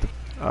 so I'll have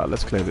to...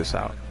 let's clear this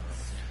out.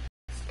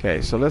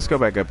 Okay, so let's go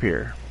back up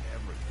here.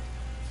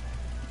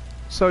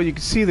 So you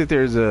can see that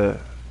there's a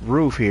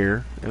roof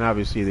here, and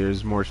obviously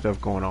there's more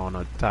stuff going on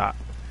the top.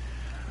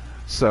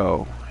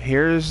 So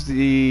here's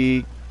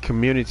the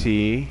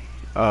community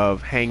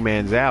of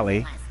Hangman's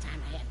Alley.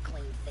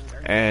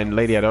 And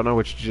lady, I don't know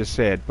what you just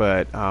said,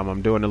 but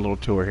I'm doing a little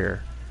tour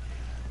here.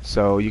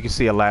 So you can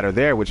see a ladder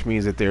there, which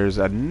means that there's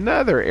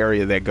another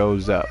area that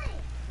goes up.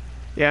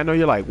 Yeah, I know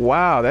you're like,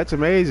 wow, that's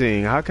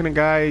amazing. How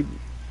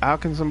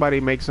can somebody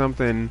make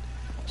something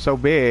so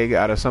big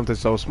out of something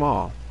so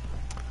small?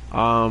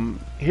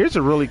 Here's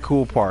a really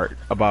cool part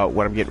about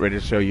what I'm getting ready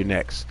to show you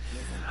next.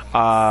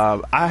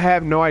 I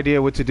have no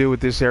idea what to do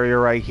with this area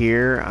right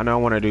here. I know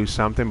I want to do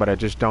something, but I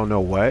just don't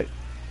know what.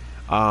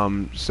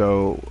 I'm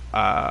still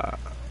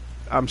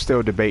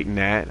debating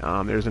that.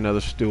 There's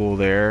another stool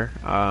there.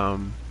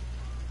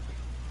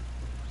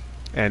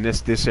 And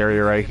this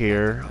area right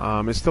here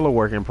is still a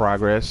work in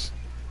progress.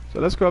 So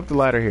let's go up the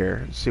ladder here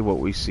and see what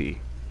we see.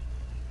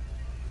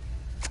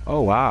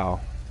 Oh, wow.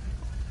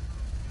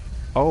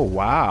 Oh,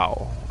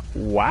 wow.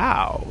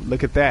 Wow.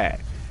 Look at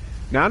that.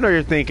 Now, I know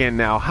you're thinking,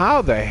 now,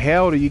 how the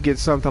hell do you get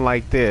something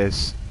like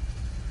this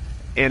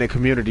in a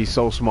community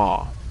so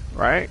small,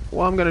 right?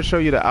 Well, I'm going to show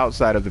you the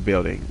outside of the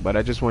building, but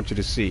I just want you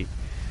to see.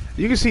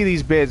 You can see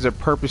these beds are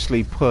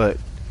purposely put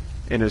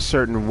in a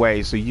certain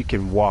way so you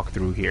can walk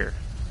through here.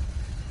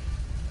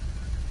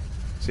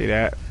 See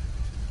that?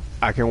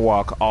 I can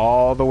walk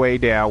all the way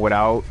down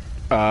without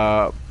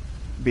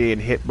being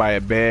hit by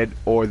a bed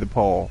or the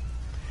pole.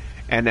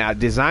 And I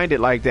designed it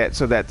like that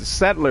so that the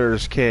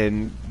settlers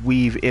can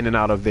weave in and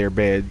out of their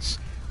beds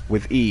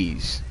with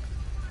ease.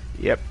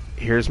 Yep,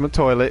 here's my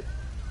toilet.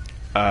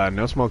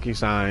 No smoking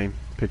sign.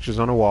 Pictures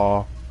on the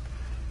wall.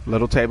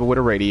 Little table with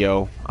a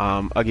radio.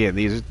 Again,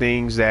 these are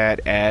things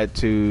that add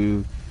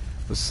to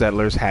the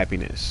settlers'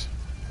 happiness.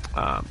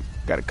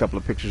 Got a couple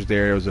of pictures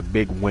there. There was a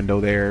big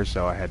window there,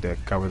 so I had to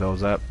cover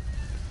those up.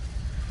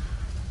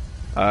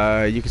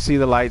 You can see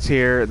the lights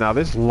here. Now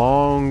this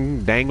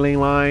long dangling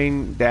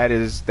line, that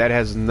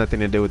has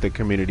nothing to do with the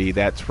community.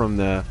 That's from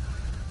the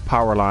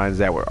power lines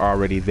that were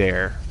already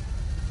there.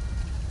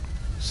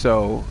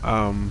 So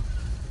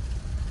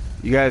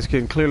you guys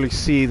can clearly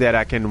see that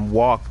I can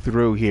walk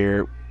through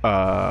here.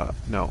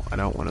 No, I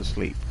don't want to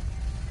sleep.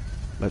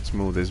 Let's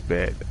move this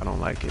bed. I don't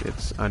like it.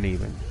 It's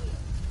uneven.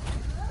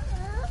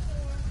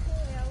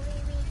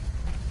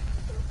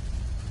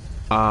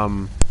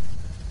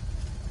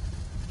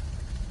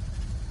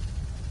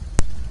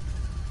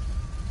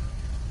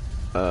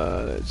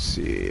 Let's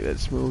see.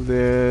 Let's move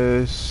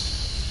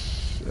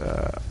this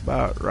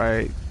about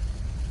right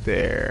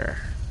there.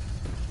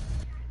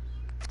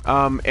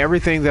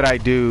 Everything that I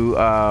do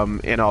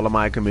in all of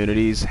my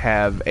communities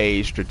have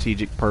a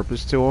strategic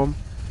purpose to them.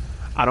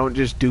 I don't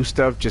just do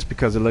stuff just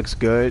because it looks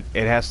good.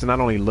 It has to not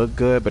only look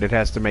good, but it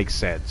has to make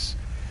sense,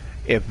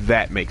 if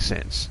that makes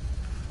sense.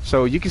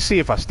 So you can see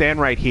if I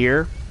stand right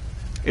here,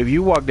 if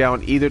you walk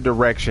down either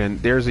direction,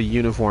 there's a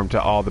uniform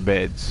to all the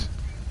beds,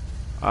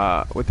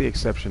 with the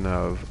exception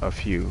of a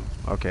few.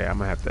 Okay, I'm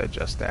gonna have to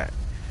adjust that.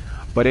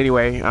 But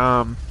anyway,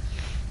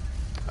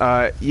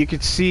 you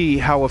can see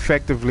how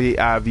effectively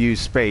I've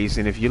used space.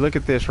 And if you look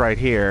at this right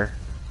here,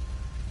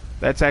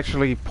 that's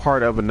actually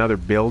part of another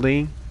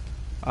building.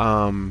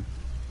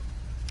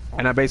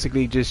 And I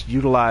basically just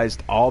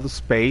utilized all the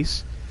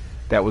space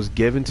that was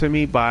given to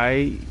me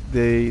by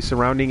the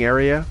surrounding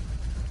area.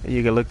 And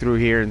you can look through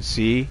here and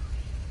see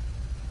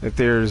that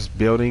there's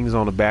buildings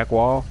on the back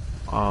wall.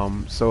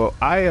 So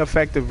I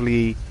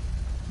effectively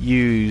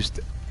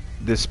used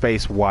this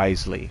space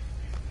wisely.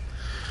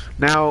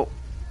 Now,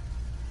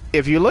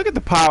 if you look at the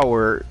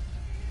power,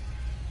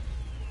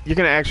 you're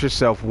going to ask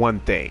yourself one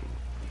thing.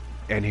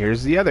 And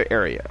here's the other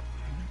area.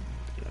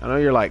 I know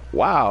you're like,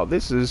 wow,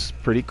 this is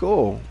pretty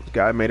cool. This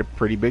guy made a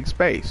pretty big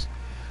space.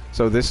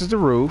 So this is the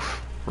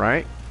roof,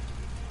 right?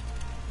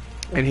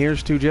 And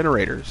here's two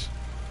generators.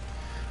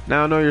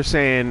 Now I know you're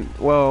saying,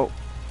 well,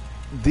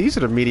 these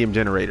are the medium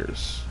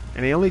generators.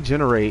 And they only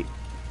generate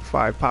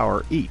 5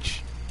 power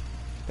each.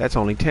 That's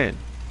only 10.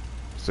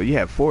 So you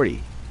have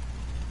 40.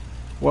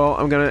 Well,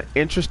 I'm going to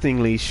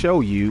interestingly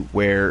show you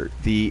where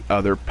the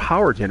other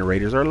power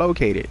generators are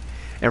located.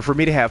 And for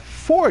me to have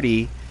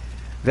 40,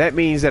 that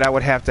means that I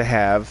would have to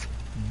have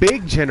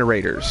big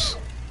generators.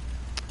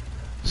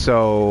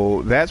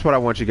 So that's what I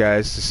want you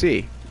guys to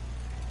see.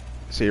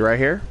 See right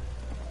here?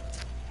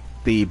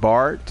 The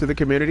bar to the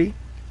community.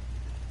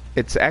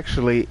 It's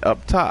actually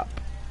up top,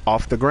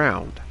 off the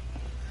ground.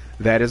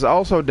 That is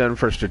also done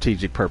for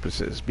strategic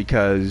purposes,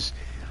 because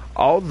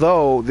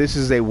although this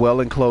is a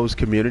well-enclosed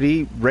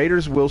community,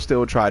 raiders will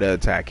still try to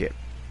attack it.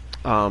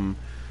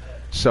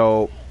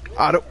 So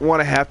I don't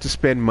want to have to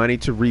spend money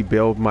to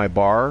rebuild my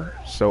bar,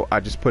 so I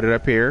just put it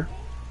up here.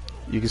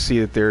 You can see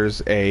that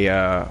there's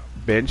a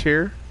bench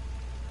here.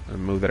 I'll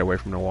move that away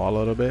from the wall a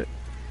little bit.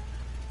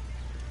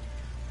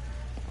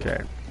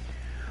 Okay.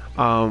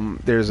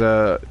 There's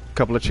a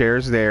couple of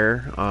chairs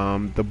there.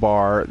 The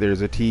bar.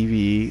 There's a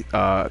TV.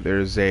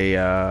 There's a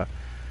I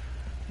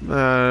don't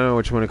know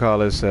what you want to call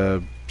this,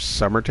 a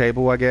summer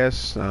table, I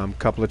guess.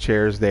 Couple of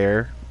chairs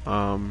there.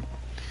 And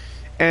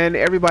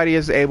everybody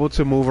is able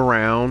to move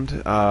around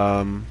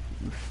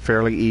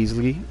fairly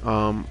easily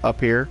up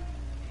here.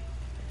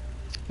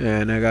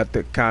 And I got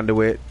the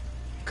conduit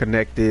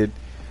connected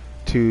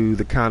to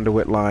the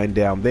conduit line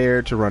down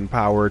there to run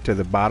power to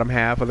the bottom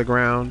half of the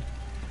ground.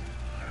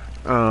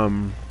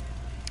 And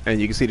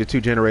you can see the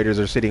two generators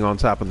are sitting on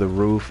top of the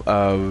roof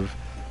of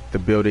the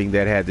building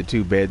that had the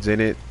two beds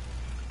in it.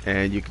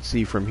 And you can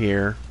see from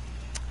here,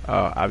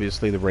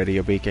 obviously, the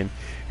radio beacon.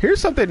 Here's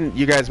something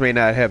you guys may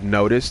not have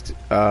noticed.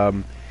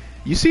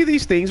 You see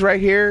these things right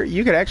here?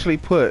 You could actually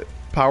put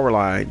power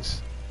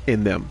lines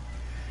in them.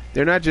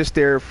 They're not just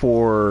there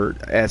for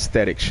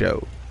aesthetic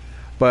show.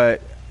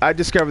 But I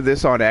discovered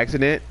this on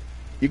accident.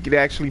 You could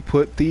actually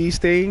put these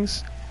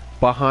things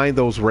behind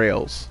those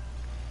rails.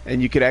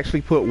 And you could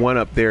actually put one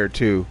up there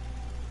too.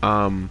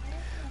 So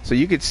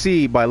you could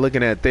see by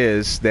looking at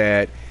this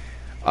that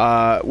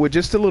with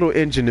just a little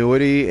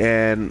ingenuity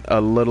and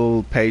a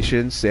little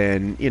patience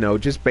and, you know,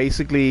 just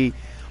basically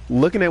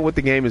looking at what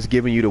the game is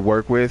giving you to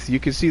work with, you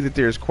can see that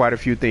there's quite a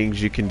few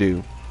things you can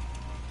do.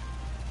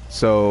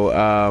 So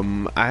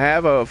I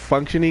have a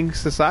functioning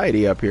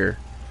society up here.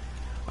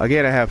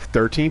 Again, I have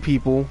 13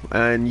 people,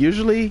 and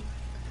usually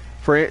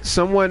for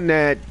someone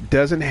that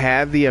doesn't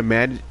have the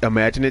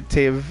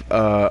imaginative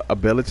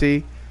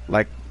ability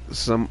like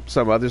some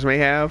others may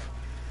have,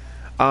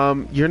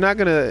 you're not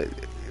gonna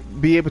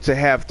be able to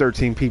have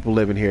 13 people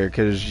living here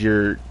because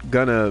you're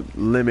gonna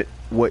limit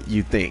what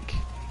you think.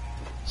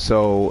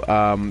 So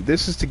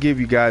this is to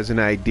give you guys an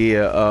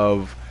idea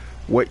of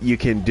what you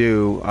can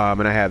do,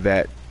 and I have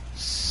that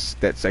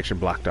section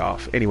blocked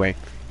off. Anyway,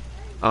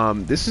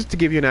 this is to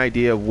give you an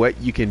idea of what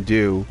you can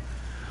do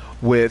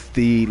with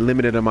the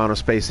limited amount of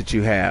space that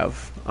you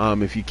have.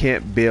 If you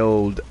can't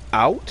build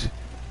out,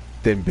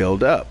 then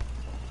build up.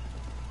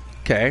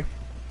 Okay.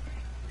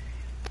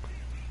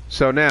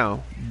 So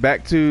now,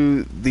 back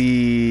to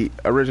the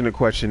original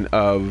question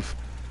of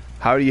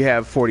how do you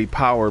have 40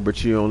 power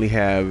but you only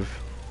have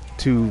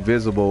 2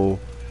 visible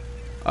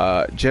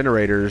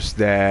generators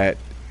that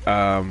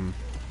are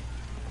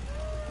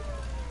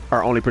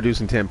only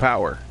producing 10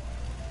 power.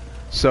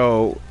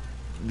 So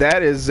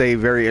that is a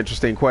very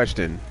interesting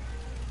question.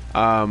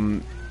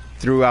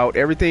 Throughout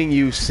everything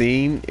you've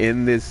seen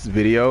in this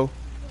video,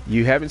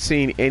 you haven't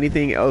seen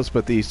anything else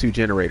but these 2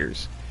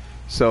 generators.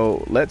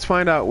 So let's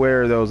find out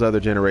where those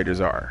other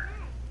generators are.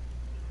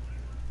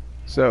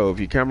 So if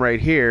you come right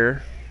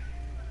here,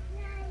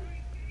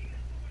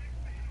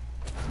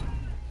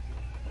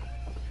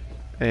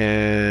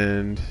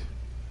 and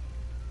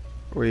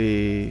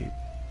we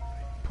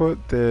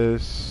put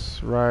this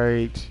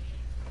right,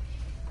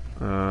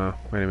 wait a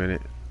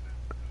minute,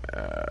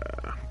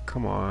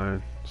 come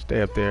on,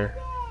 stay up there.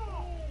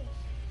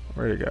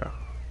 Where'd it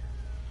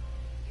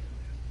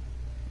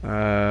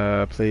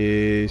go?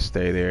 Please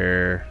stay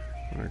there.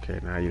 Okay,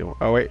 now you don't.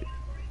 Oh, wait.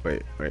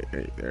 There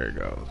it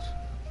goes.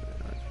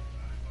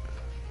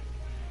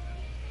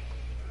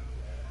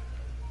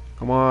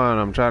 Come on,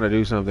 I'm trying to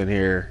do something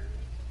here.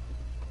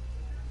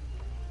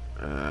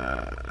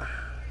 Oh,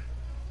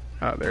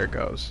 there it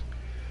goes.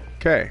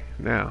 Okay,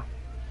 now,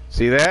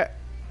 see that?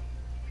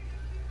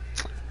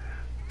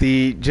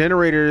 The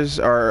generators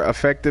are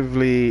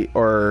effectively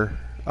or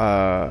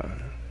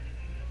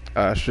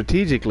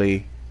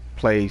strategically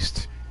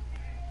placed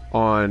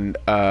on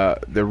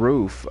the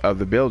roof of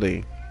the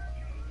building.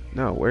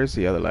 No, where's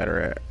the other ladder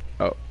at?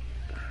 Oh.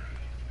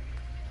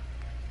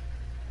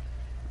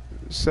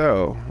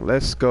 So,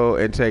 let's go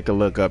and take a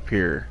look up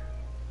here.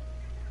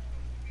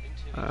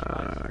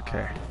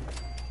 Okay.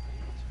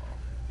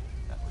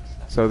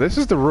 So this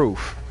is the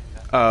roof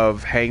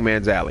of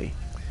Hangman's Alley.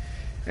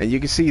 And you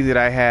can see that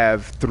I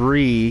have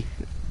 3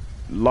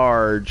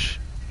 large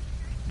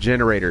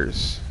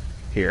generators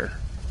here.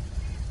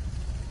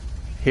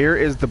 Here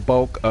is the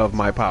bulk of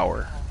my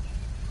power.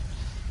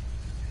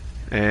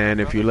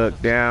 And if you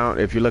look down,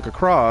 if you look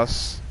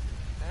across,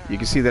 you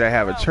can see that I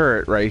have a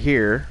turret right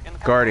here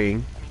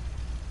guarding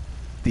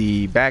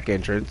the back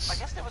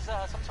entrance.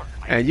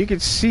 And you can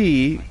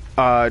see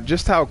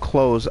just how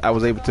close I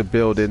was able to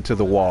build into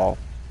the wall.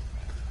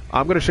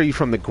 I'm going to show you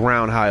from the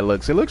ground how it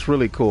looks. It looks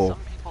really cool.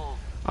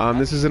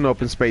 This is an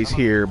open space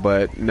here,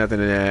 but nothing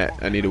in that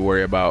I need to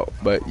worry about.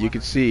 But you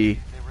can see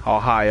how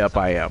high up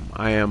I am.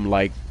 I am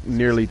like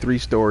nearly 3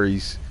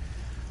 stories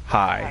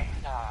high.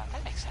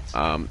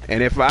 And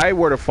if I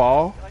were to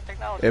fall,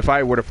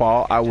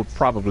 I would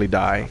probably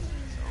die.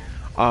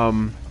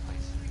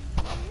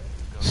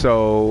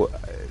 So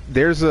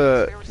there's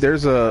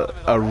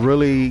a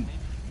really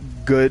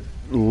good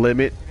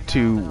limit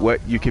to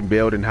what you can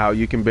build and how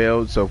you can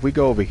build. So if we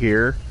go over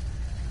here,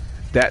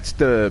 that's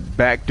the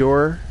back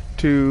door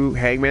to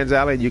Hangman's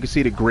Alley, and you can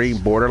see the green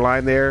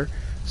borderline there.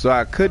 So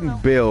I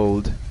couldn't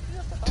build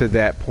to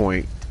that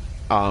point.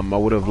 I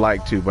would have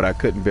liked to, but I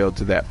couldn't build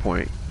to that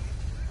point.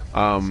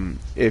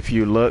 If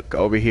you look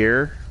over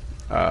here,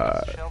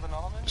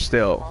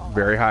 still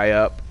very high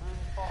up.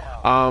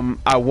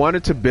 I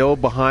wanted to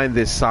build behind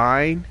this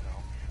sign,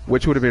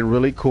 which would have been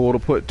really cool to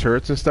put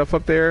turrets and stuff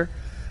up there,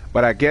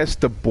 but I guess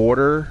the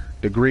border,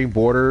 the green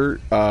border,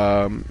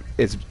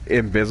 is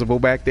invisible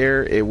back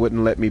there. It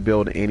wouldn't let me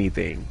build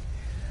anything.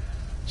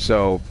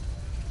 So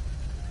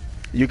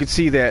you can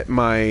see that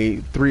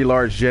my 3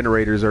 large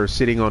generators are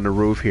sitting on the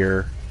roof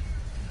here,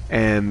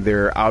 and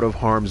they're out of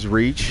harm's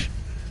reach,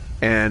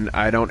 and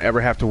I don't ever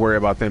have to worry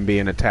about them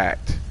being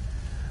attacked.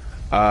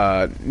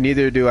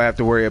 Neither do I have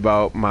to worry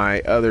about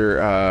my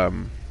other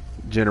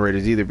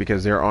generators either,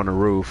 because they're on the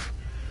roof.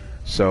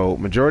 So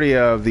majority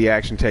of the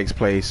action takes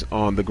place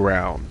on the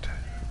ground.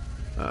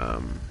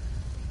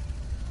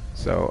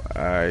 So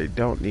I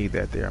don't need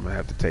that there. I'm gonna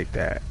have to take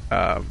that.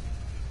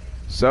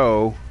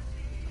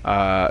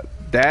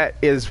 That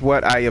is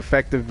what I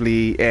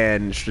effectively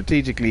and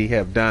strategically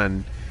have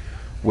done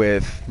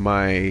with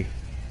my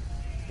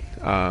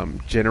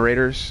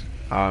generators.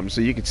 So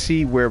you can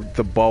see where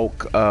the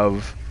bulk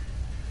of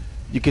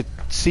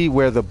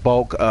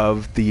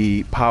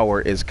the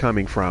power is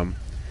coming from,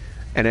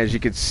 and as you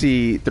can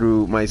see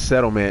through my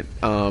settlement,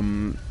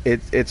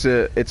 it's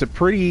a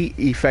pretty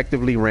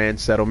effectively ran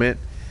settlement.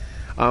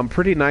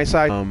 Pretty nice.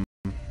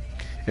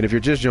 And if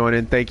you're just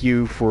joining, thank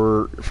you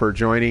for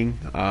joining.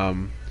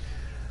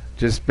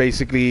 Just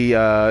basically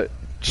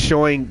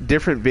showing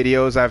different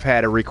videos. I've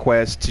had a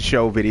request to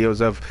show videos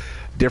of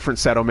different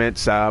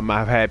settlements.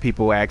 I've had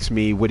people ask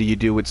me, what do you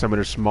do with some of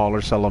the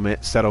smaller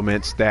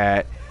settlements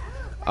that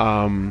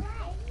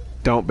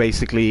don't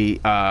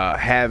basically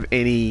have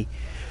any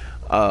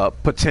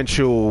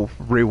potential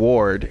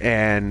reward,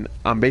 and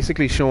I'm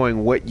basically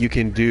showing what you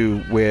can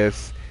do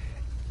with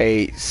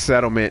a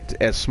settlement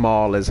as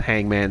small as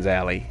Hangman's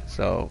Alley.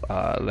 So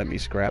let me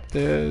scrap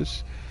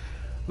this.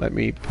 Let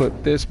me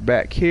put this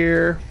back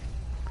here.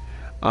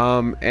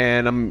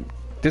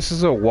 This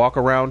is a walk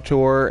around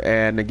tour,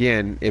 and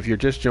again, if you're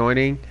just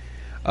joining,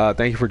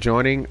 thank you for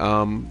joining.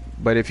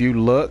 But if you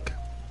look,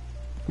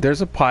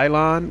 there's a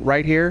pylon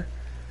right here,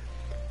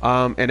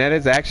 and that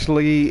is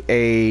actually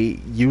a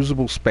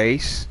usable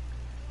space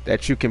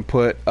that you can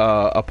put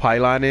a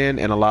pylon in,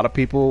 and a lot of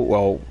people,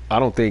 well, I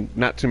don't think,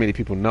 not too many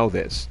people know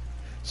this.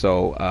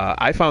 So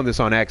I found this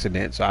on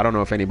accident, so I don't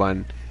know if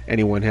anyone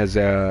has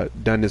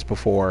done this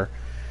before.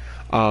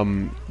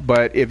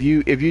 But if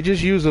you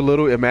just use a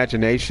little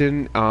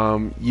imagination,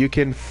 you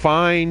can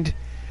find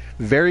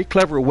very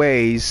clever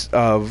ways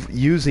of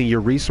using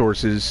your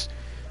resources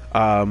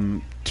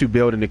to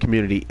build in the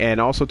community. And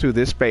also to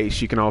this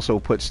space, you can also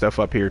put stuff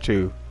up here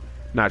too.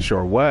 Not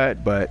sure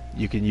what, but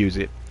you can use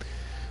it.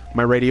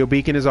 My radio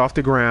beacon is off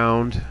the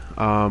ground,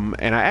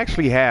 and I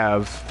actually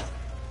have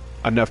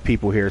enough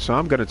people here, so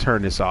I'm going to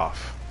turn this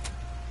off.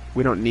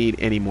 We don't need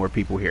any more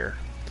people here.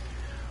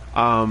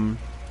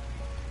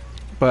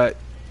 But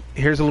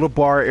here's a little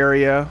bar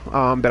area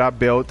that I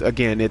built.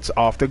 Again, it's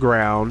off the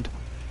ground.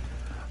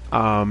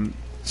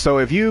 So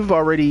if you've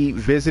already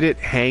visited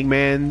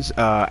Hangman's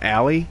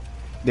Alley,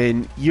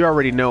 then you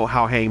already know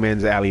how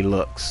Hangman's Alley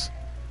looks.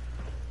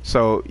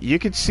 So you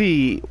can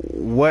see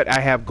what I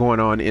have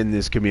going on in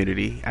this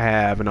community. I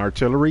have an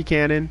artillery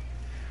cannon.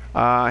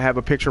 I have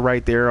a picture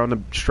right there on the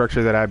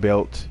structure that I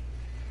built.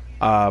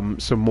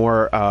 Some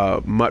more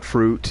mut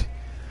fruit.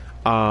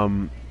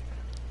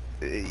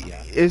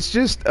 It's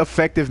just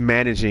effective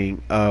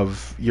managing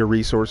of your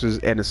resources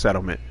and the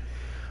settlement.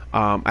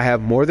 I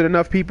have more than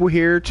enough people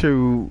here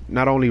to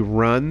not only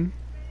run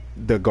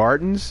the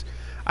gardens,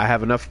 I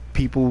have enough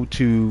people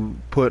to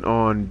put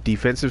on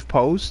defensive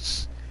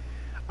posts,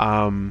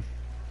 and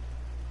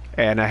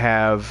I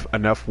have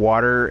enough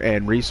water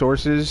and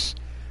resources.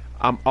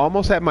 I'm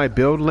almost at my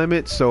build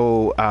limit,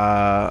 so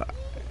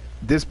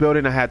this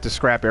building I had to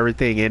scrap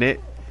everything in it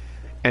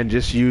and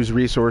just use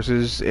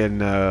resources in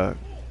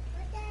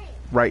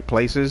right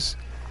places.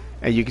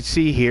 And you can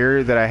see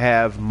here that I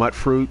have mut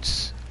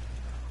fruits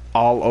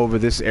all over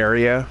this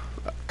area,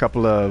 a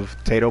couple of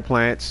potato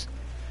plants,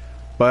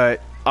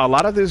 but a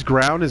lot of this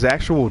ground is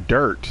actual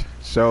dirt.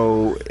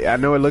 So I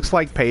know it looks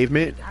like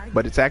pavement,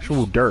 but it's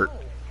actual dirt.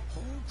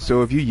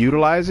 So if you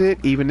utilize it,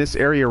 even this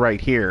area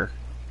right here,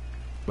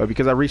 but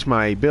because I reached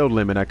my build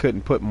limit, I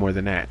couldn't put more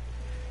than that.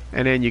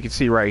 And then you can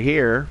see right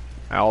here,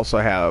 I also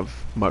have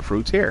mut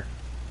fruits here.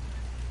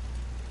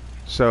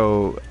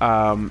 So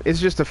it's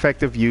just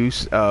effective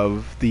use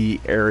of the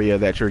area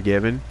that you're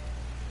given.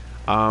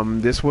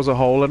 This was a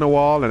hole in the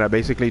wall, and I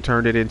basically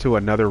turned it into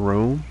another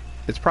room.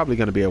 It's probably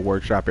going to be a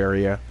workshop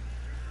area.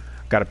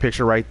 Got a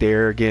picture right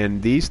there.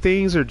 Again, these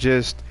things are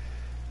just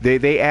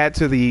they add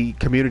to the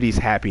community's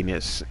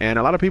happiness, and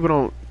a lot of people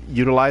don't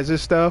utilize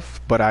this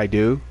stuff, but I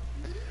do.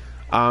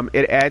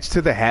 It adds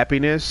to the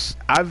happiness.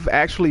 I've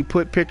actually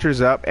put pictures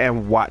up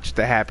and watched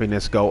the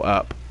happiness go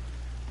up.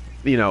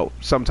 You know,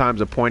 sometimes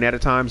a point at a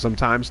time,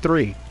 sometimes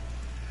three.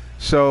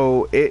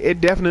 So it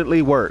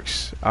definitely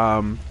works.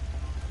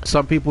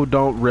 Some people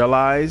don't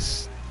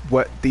realize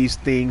what these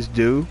things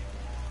do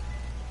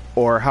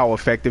or how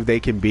effective they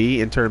can be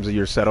in terms of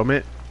your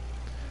settlement,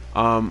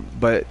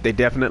 but they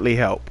definitely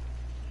help.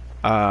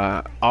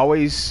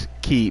 Always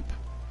keep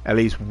at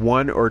least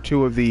one or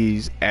two of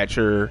these at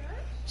your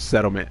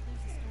settlement.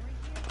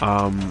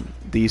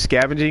 These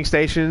scavenging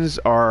stations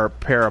are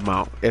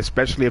paramount,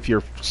 especially if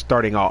you're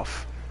starting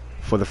off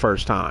for the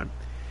first time.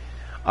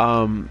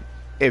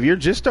 If you're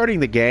just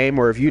starting the game,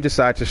 or if you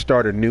decide to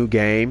start a new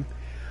game,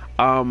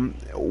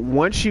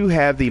 once you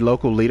have the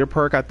local leader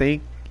perk, I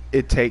think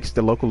it takes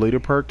the local leader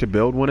perk to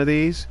build one of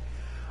these.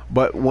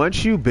 But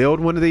once you build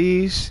one of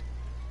these,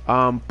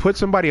 put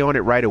somebody on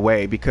it right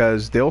away,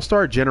 because they'll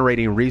start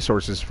generating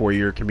resources for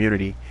your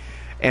community.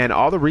 And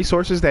all the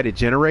resources that it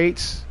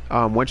generates,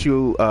 once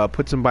you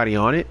put somebody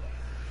on it,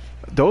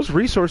 those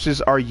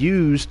resources are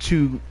used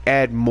to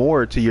add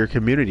more to your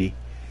community.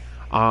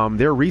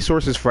 There are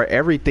resources for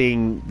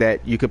everything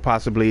that you could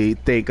possibly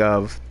think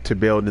of to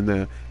build in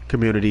the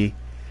community,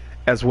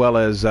 as well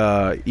as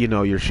you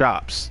know, your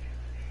shops.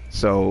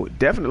 So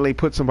definitely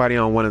put somebody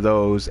on one of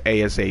those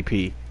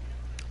ASAP.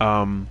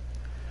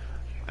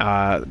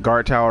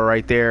 Guard tower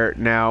right there.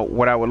 Now,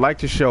 what I would like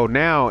to show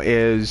now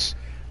is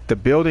the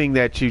building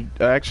that you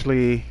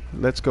actually,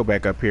 let's go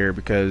back up here,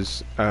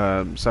 because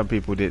some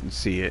people didn't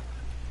see it.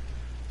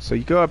 So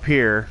you go up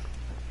here,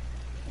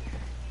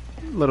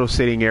 little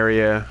sitting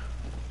area,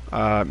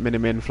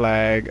 Minutemen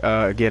flag,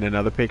 again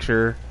another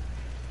picture.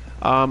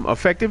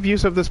 Effective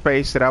use of the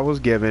space that I was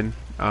given.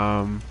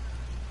 You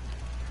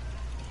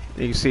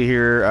can see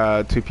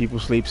here, two people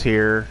sleeps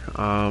here.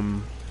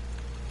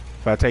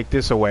 If I take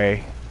this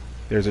away,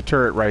 there's a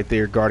turret right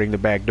there guarding the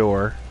back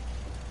door.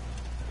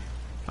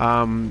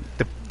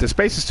 The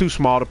space is too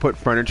small to put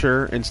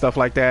furniture and stuff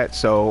like that,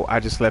 so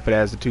I just left it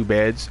as the two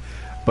beds.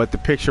 But the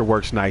picture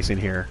works nice in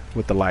here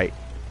with the light.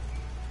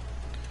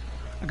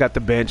 I got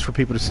the bench for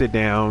people to sit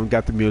down,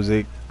 got the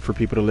music for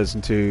people to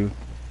listen to.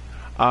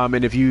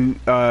 And if you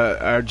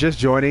are just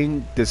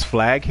joining this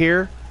flag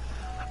here,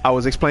 I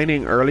was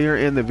explaining earlier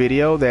in the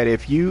video that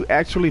if you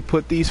actually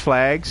put these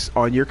flags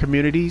on your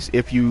communities,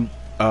 if you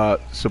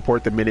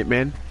support the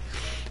Minutemen,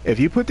 if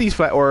you put these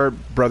flags, or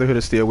Brotherhood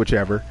of Steel,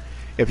 whichever,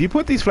 if you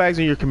put these flags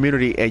in your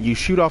community and you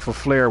shoot off a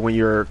flare when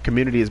your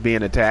community is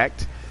being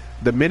attacked,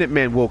 the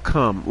Minutemen will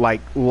come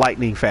like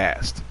lightning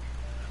fast.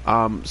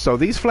 So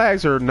these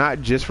flags are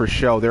not just for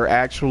show, they're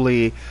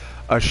actually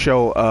a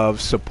show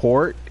of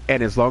support,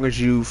 and as long as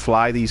you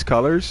fly these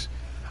colors,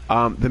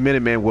 the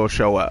Minutemen will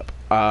show up.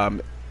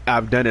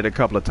 I've done it a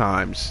couple of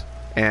times,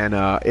 and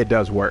it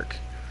does work.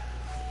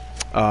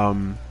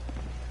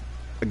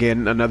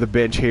 Again, another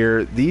bench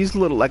here. These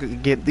little, like,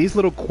 again, these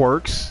little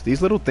quirks,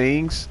 these little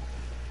things,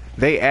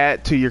 they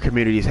add to your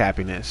community's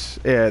happiness.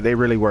 Yeah, they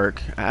really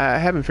work. I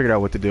haven't figured out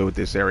what to do with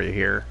this area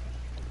here.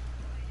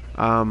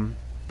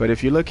 But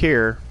if you look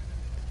here,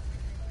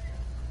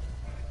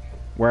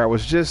 where I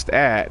was just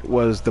at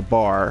was the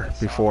bar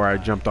before I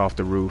jumped off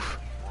the roof.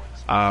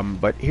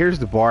 But here's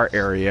the bar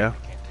area,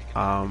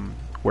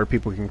 where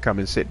people can come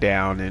and sit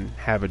down and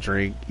have a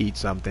drink, eat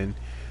something.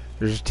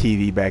 There's a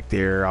TV back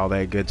there, all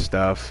that good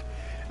stuff.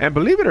 And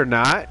believe it or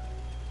not,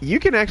 you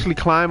can actually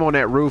climb on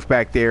that roof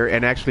back there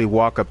and actually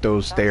walk up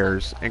those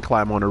stairs and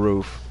climb on the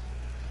roof.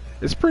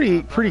 It's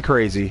pretty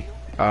crazy.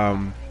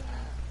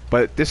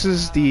 But this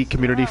is the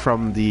community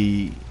from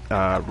the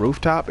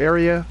rooftop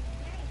area.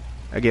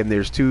 Again,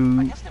 there's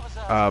two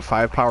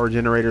 5 power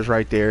generators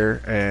right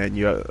there, and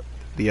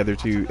the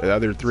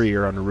other three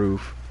are on the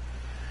roof.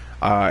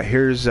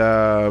 Here's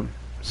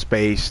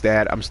space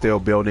that I'm still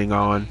building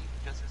on,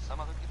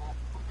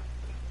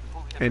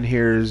 and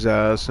here's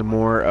some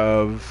more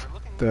of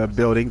the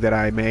building that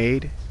I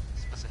made.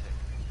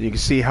 You can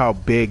see how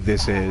big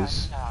this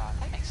is.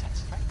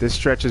 This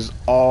stretches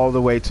all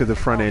the way to the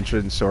front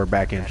entrance or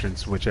back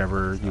entrance,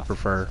 whichever you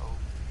prefer.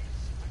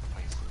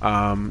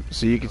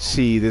 So you can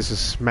see this is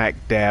smack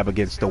dab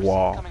against the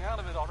wall.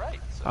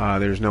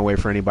 There's no way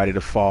for anybody to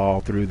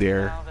fall through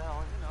there.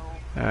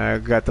 I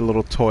got the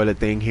little toilet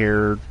thing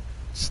here,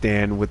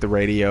 stand with the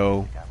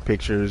radio,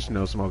 pictures,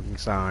 no smoking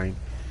sign.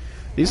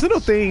 These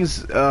little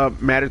things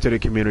matter to the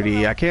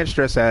community. I can't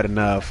stress that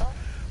enough.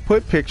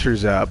 Put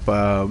pictures up,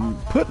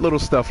 put little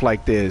stuff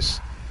like this.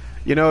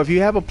 You know, if you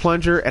have a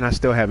plunger, and I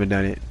still haven't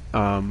done it,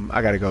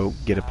 I gotta go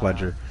get a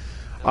plunger.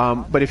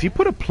 But if you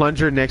put a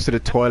plunger next to the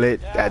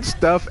toilet, that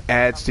stuff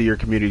adds to your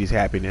community's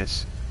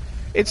happiness.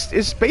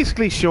 It's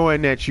basically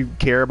showing that you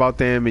care about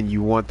them and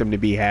you want them to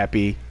be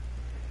happy.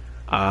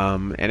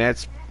 And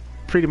that's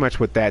pretty much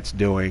what that's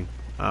doing.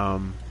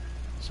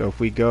 So if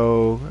we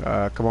go,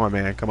 come on,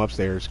 man, come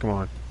upstairs, come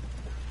on.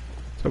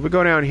 So if we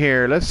go down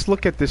here, let's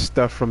look at this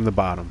stuff from the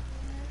bottom.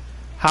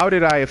 How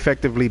did I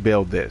effectively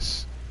build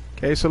this?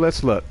 Okay, so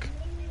let's look.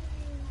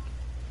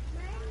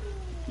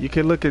 You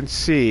can look and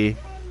see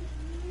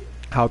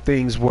how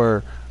things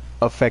were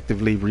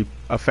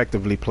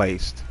effectively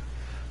placed.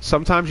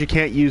 Sometimes you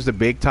can't use the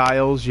big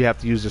tiles, you have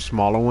to use the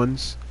smaller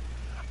ones.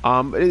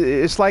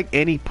 It's like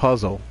any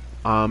puzzle.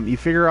 You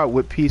figure out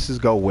what pieces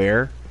go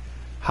where,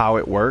 how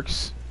it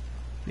works.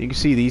 You can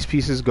see these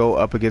pieces go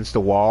up against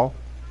the wall.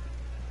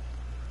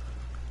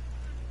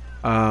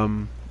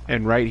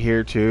 And right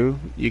here too,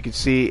 you can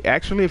see,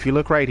 actually if you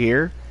look right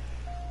here,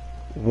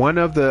 one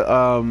of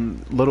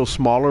the little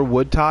smaller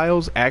wood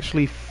tiles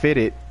actually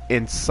fitted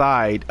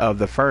inside of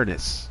the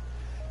furnace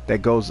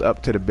that goes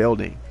up to the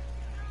building.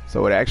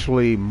 So it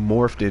actually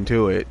morphed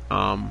into it.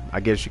 I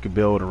guess you could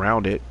build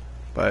around it,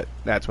 but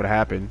that's what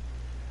happened.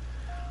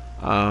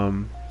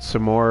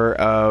 Some more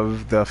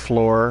of the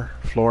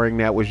flooring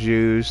that was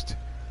used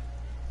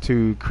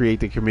to create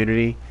the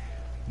community.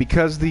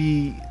 Because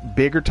the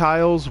bigger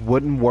tiles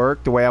wouldn't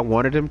work the way I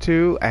wanted them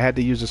to, I had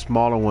to use the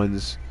smaller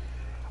ones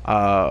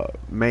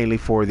mainly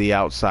for the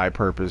outside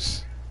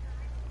purpose.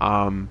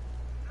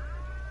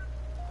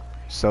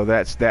 So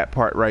that's that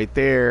part right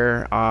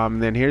there.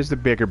 Then here's the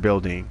bigger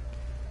building.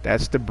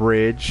 That's the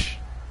bridge.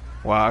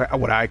 Well,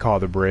 what I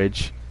call the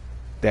bridge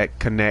that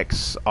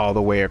connects all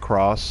the way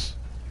across.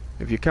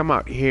 If you come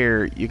out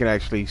here, you can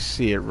actually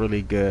see it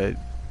really good.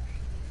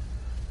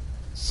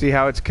 See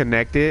how it's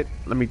connected?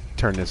 Let me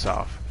turn this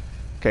off.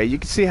 Okay, you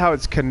can see how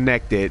it's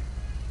connected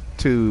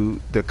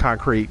to the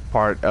concrete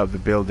part of the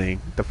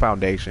building, the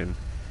foundation.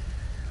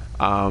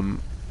 And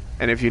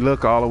if you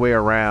look all the way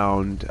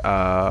around,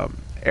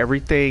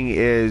 everything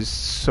is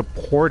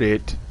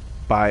supported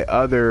by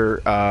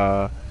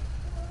other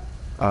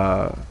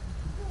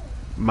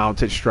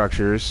mounted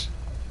structures.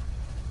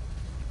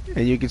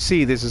 And you can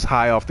see this is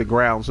high off the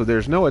ground, so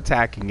there's no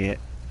attacking it.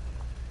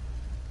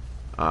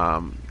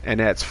 And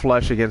that's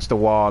flush against the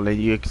wall,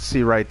 and you can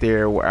see right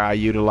there where I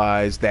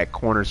utilize that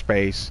corner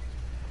space.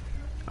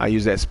 I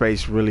use that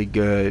space really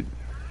good.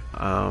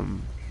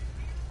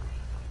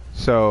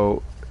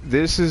 So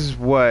this is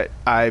what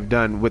I've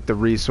done with the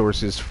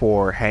resources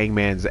for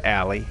Hangman's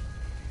Alley,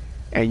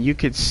 and you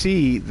can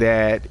see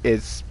that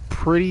it's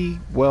pretty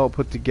well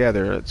put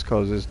together. Let's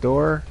close this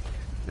door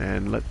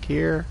and look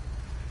here.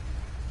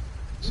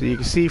 So you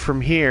can see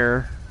from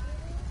here,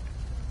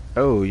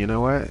 oh, you know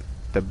what?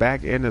 The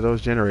back end of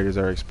those generators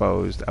are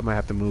exposed. I'm gonna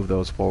have to move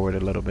those forward a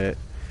little bit.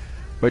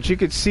 But you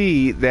can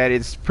see that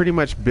it's pretty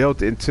much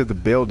built into the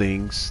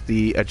buildings,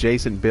 the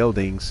adjacent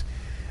buildings,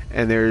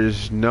 and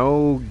there's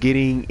no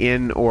getting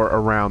in or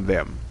around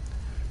them.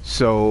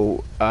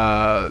 So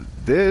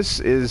this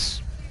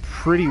is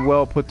pretty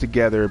well put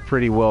together,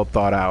 pretty well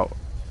thought out.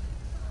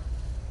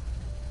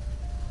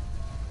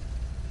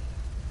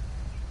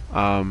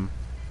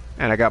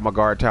 And I got my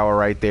guard tower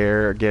right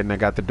there. Again, I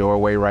got the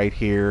doorway right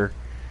here.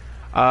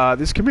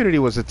 This community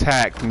was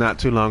attacked not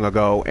too long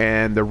ago,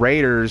 and the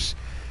raiders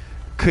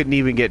couldn't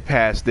even get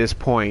past this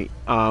point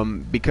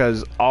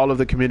because all of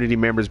the community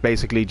members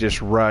basically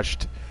just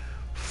rushed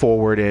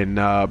forward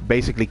and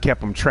basically kept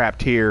them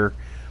trapped here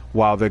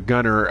while the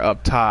gunner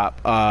up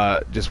top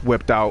just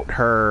whipped out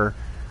her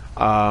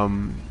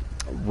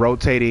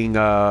rotating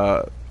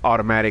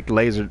automatic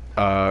laser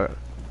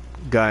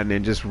gun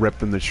and just ripped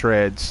them to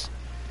shreds.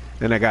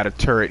 Then I got a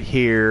turret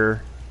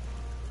here,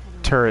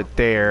 turret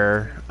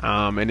there.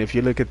 And if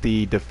you look at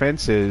the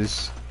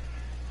defenses,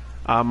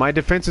 my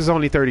defense is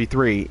only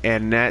 33,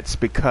 and that's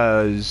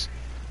because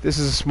this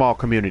is a small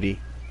community.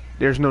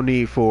 There's no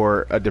need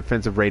for a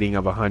defensive rating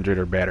of 100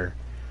 or better.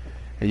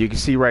 And you can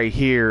see right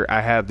here,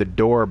 I have the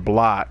door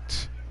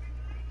blocked.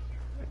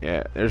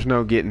 Yeah, there's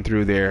no getting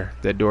through there.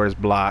 That door is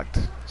blocked.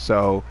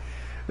 So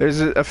there's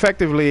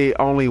effectively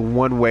only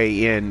one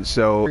way in.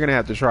 So we're gonna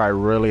have to try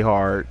really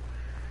hard.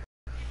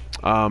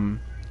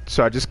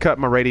 So I just cut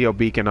my radio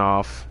beacon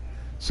off.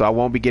 So I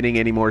won't be getting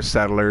any more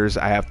settlers.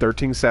 I have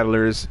 13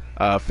 settlers,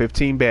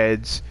 15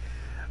 beds.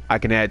 I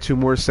can add 2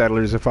 more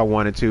settlers if I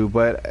wanted to,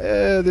 but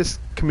this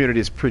community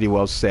is pretty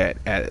well set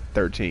at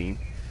 13.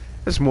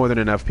 That's more than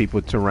enough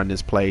people to run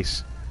this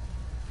place.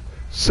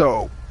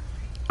 So,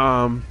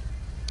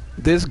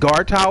 this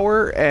guard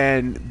tower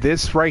and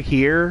this right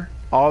here,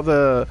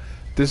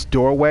 this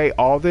doorway,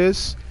 all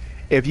this,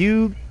 if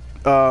you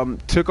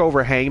took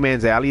over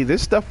Hangman's Alley,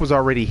 this stuff was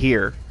already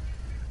here.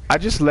 I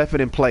just left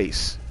it in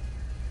place.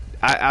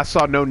 I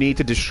saw no need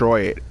to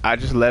destroy it. I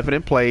just left it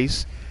in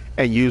place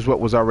and used what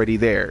was already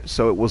there.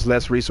 So it was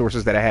less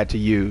resources that I had to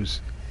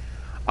use.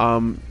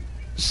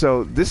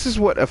 So this is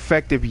what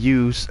effective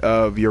use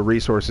of your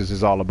resources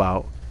is all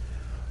about.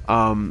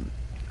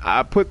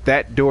 I put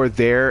that door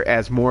there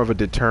as more of a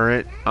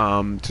deterrent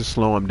to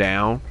slow them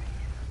down.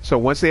 So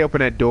once they open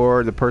that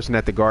door, the person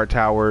at the guard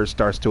tower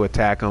starts to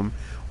attack them.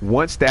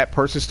 Once that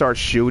person starts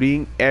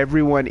shooting,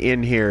 everyone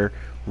in here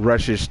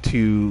rushes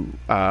to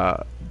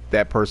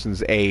that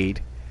person's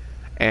aid,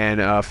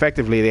 and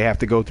effectively they have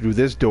to go through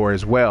this door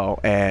as well.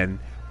 And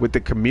with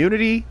the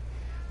community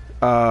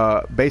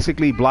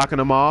basically blocking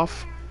them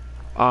off,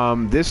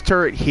 this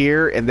turret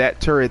here and that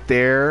turret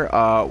there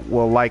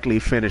will likely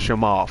finish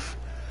them off.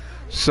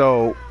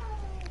 So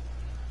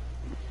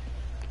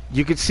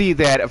you can see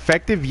that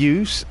effective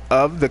use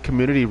of the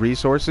community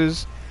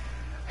resources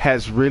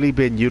has really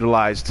been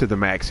utilized to the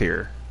max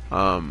here.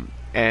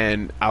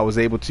 And I was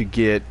able to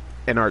get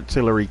an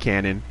artillery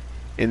cannon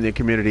in the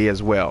community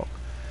as well.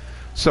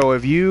 So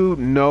if you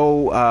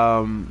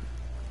know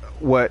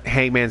what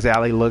Hangman's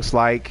Alley looks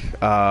like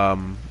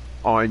on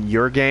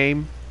your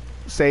game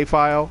save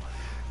file,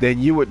 then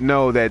you would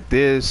know that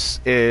this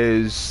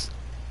is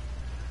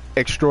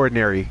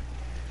extraordinary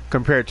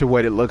compared to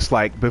what it looks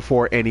like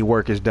before any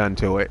work is done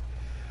to it.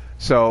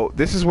 So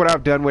this is what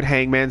I've done with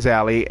Hangman's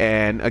Alley,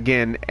 and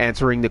again,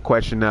 answering the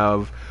question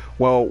of,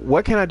 well,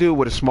 what can I do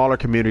with a smaller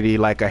community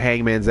like a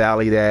Hangman's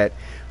Alley that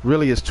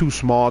really is too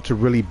small to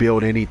really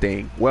build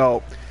anything?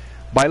 Well,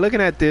 by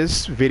looking at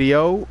this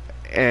video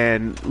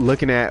and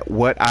looking at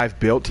what I've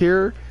built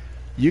here,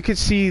 you can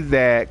see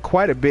that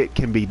quite a bit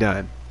can be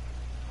done.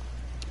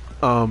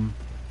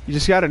 You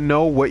just got to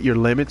know what your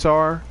limits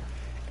are.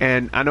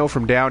 And I know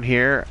from down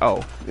here,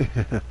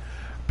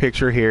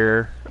 picture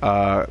here,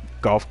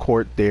 golf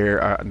court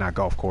there, not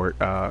golf court,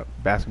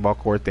 basketball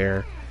court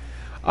there.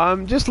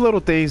 Just little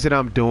things that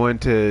I'm doing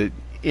to,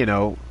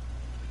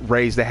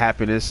 raise the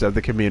happiness of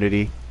the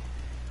community.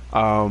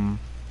 And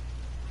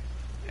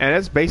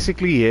that's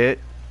basically it.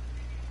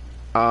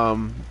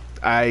 I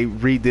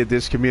redid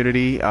this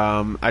community.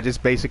 I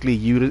just basically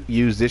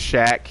used this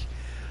shack,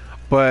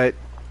 but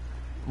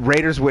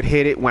raiders would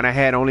hit it when I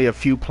had only a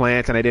few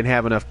plants and I didn't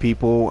have enough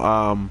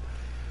people.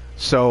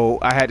 So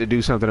I had to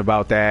do something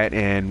about that,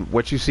 and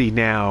what you see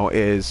now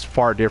is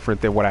far different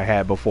than what I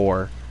had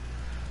before.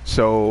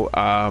 So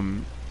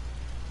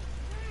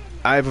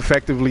I've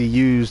effectively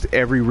used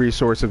every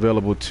resource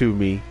available to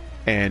me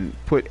and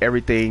put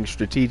everything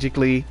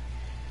strategically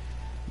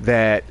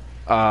that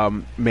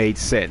made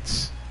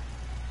sense.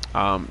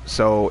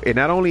 So it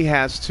not only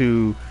has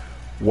to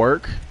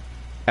work,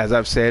 as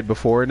I've said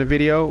before in the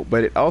video,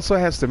 but it also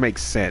has to make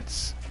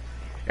sense.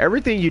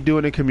 Everything you do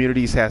in the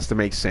communities has to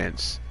make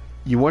sense.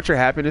 You want your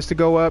happiness to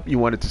go up, you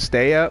want it to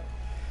stay up,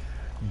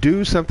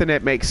 do something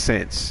that makes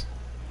sense.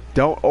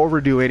 Don't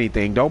overdo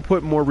anything. Don't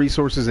put more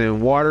resources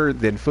in water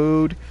than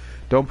food.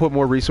 Don't put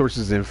more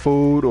resources in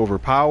food over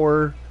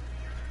power.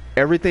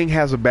 Everything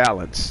has a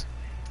balance.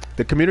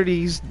 The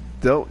communities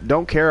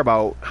don't care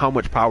about how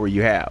much power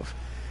you have.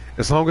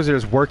 As long as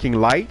there's working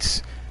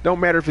lights, don't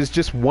matter if it's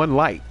just one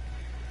light.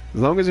 As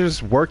long as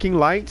there's working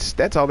lights,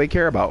 that's all they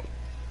care about.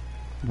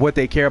 What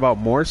they care about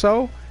more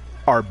so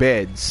are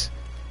beds.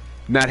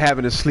 Not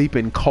having to sleep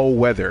in cold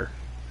weather.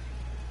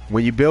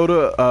 When you build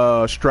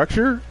a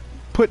structure,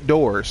 put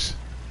doors.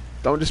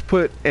 Don't just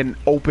put an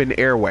open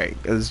airway.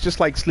 It's just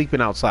like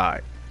sleeping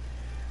outside.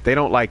 They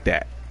don't like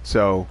that.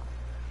 So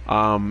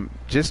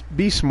just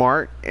be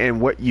smart in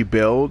what you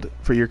build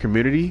for your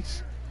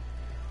communities,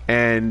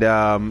 and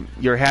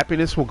your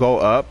happiness will go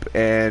up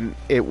and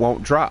it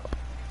won't drop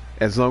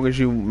as long as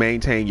you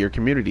maintain your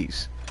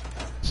communities.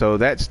 So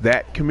that's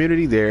that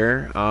community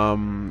there.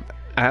 I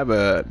have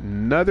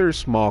another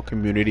small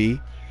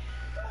community.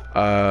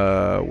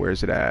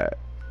 Where's it at?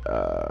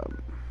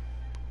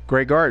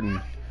 Grey Garden.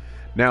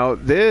 Now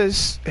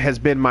this has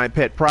been my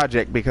pet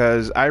project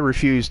because I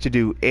refuse to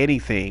do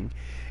anything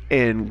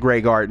in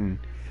Grey Garden.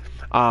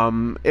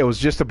 It was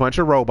just a bunch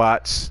of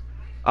robots.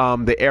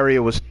 The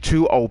area was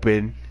too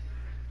open,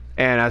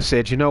 and I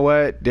said, you know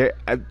what?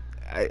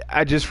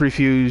 I just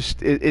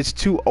refused. It's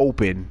too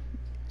open.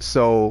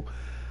 So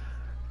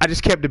I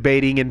just kept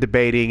debating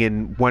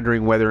and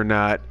wondering whether or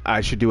not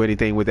I should do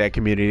anything with that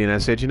community. And I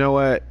said, you know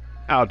what?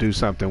 I'll do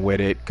something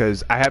with it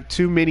because I have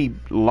too many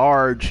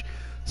large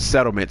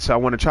settlements. So I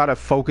want to try to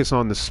focus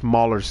on the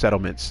smaller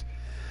settlements.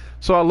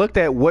 So I looked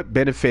at what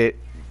benefit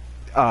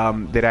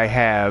that I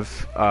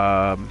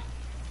have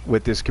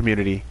with this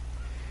community.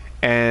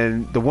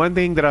 And the one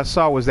thing that I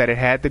saw was that it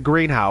had the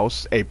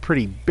greenhouse, a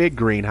pretty big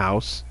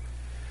greenhouse,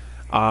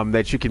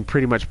 that you can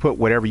pretty much put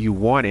whatever you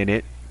want in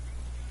it.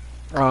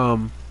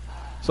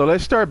 So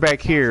let's start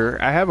back here.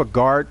 I have a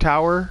guard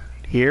tower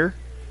here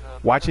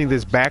watching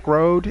this back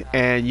road,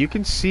 and you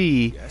can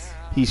see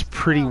he's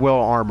pretty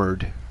well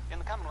armored.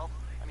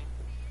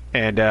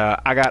 And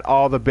I got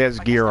all the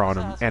best gear on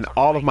him, and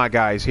all of my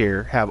guys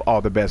here have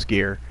all the best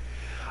gear.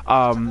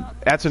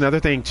 That's another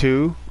thing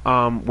too.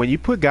 When you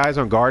put guys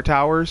on guard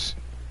towers,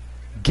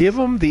 give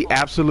them the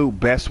absolute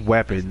best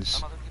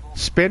weapons.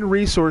 Spend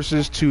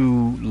resources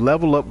to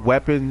level up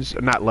weapons,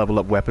 not level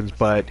up weapons,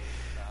 but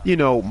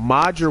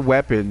mod your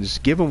weapons.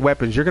 Give them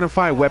weapons. You're going to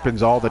find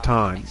weapons all the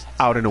time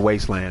out in the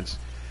wastelands.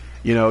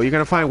 You're going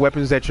to find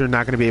weapons that you're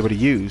not going to be able to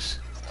use.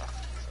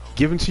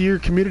 Give them to your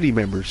community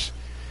members,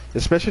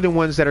 especially the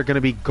ones that are going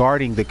to be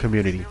guarding the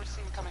community.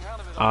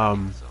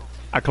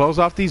 I close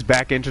off these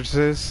back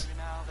entrances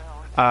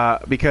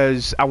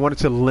because I wanted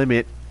to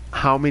limit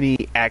how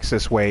many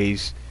access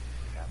ways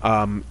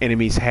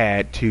enemies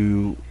had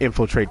to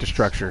infiltrate the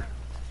structure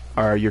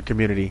or your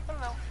community.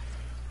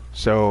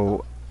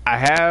 So I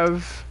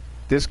have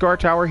this guard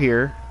tower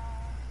here,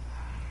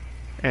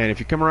 and if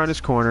you come around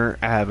this corner,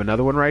 I have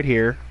another one right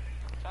here.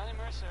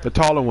 The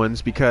taller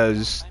ones,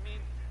 because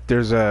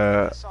there's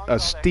a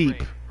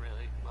steep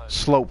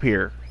slope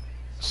here,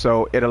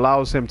 so it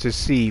allows him to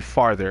see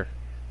farther.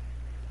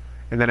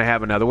 And then I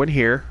have another one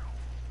here.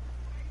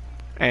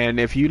 And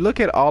if you look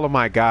at all of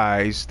my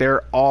guys,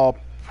 they're all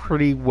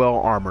pretty well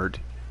armored.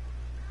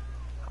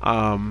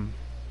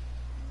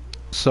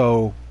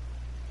 So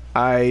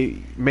I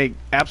make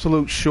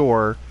absolute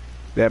sure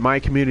that my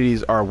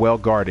communities are well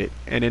guarded.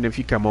 And then if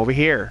you come over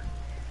here,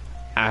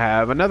 I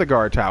have another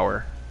guard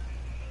tower,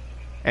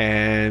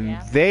 and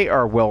they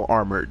are well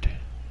armored.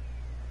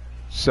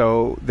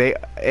 So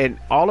and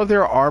all of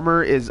their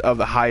armor is of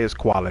the highest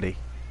quality,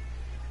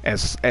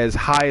 as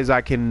high as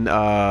I can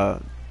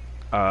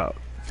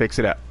fix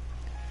it up.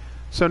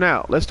 So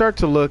now let's start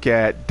to look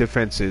at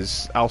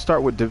defenses. I'll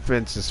start with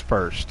defenses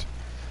first.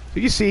 So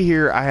you see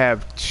here I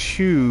have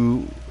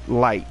two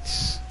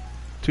spotlights,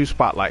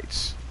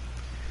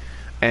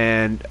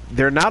 and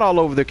they're not all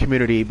over the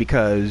community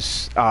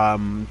because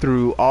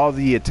through all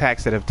the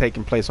attacks that have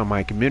taken place on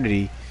my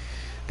community,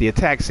 the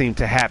attacks seem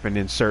to happen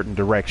in certain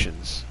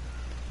directions.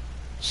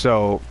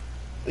 So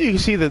you can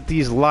see that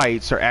these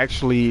lights are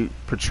actually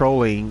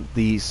patrolling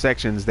these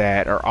sections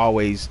that are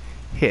always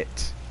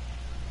hit.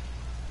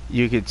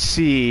 You could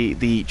see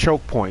the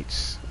choke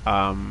points.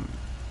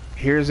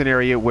 Here's an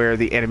area where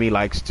the enemy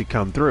likes to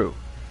come through.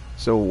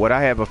 So what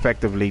I have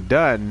effectively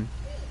done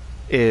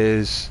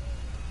is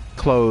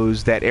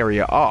close that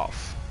area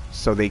off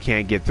so they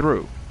can't get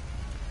through.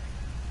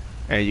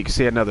 And you can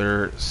see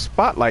another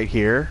spotlight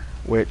here,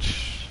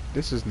 which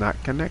this is not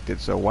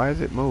connected. So why is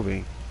it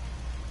moving?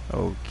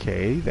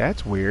 Okay,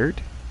 that's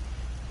weird.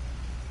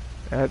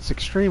 That's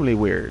extremely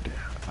weird.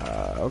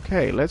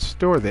 Okay, let's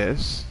store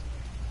this.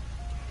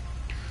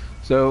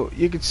 So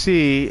you can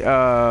see,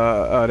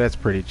 oh, that's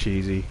pretty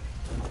cheesy.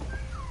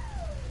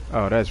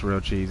 Oh, that's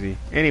real cheesy.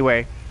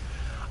 Anyway,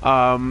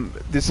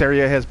 this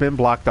area has been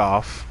blocked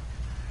off.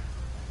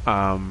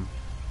 I'm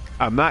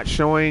not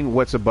showing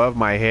what's above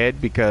my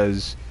head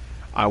because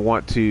I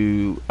want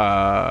to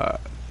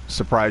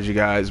surprise you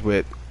guys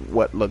with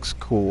what looks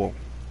cool.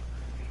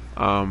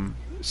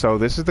 So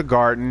this is the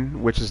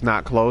garden, which is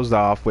not closed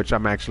off, which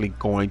I'm actually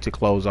going to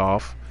close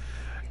off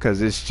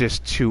because it's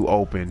just too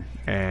open,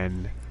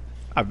 and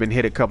I've been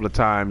hit a couple of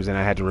times and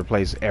I had to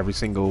replace every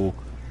single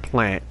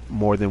plant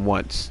more than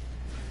once.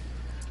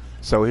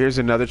 So here's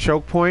another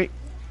choke point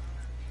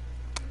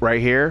right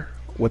here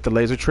with the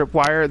laser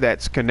tripwire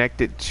that's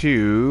connected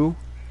to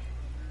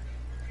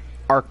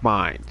arc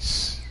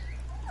mines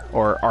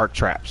or arc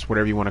traps,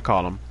 whatever you want to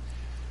call them.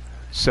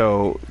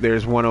 So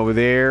there's one over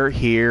there,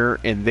 here,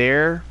 and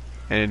there,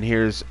 and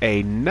here's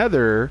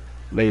another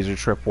laser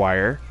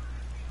tripwire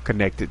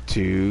connected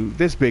to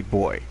this big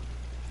boy.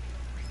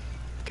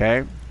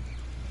 Okay.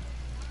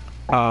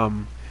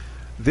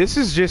 This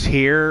is just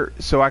here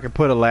so I can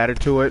put a ladder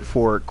to it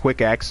for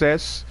quick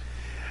access,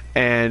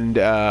 and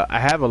I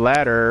have a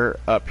ladder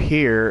up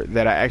here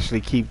that I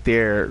actually keep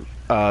there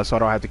so I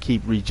don't have to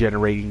keep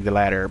regenerating the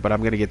ladder, but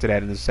I'm gonna get to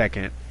that in a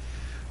second.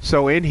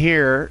 So in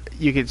here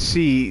you can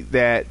see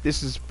that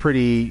this is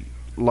pretty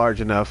large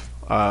enough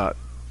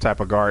type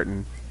of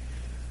garden,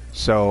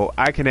 so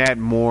I can add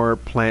more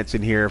plants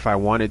in here if I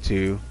wanted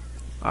to,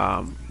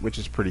 which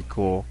is pretty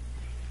cool.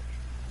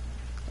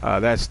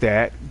 That's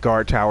that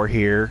guard tower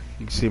here.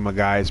 You can see my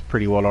guys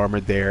pretty well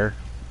armored there.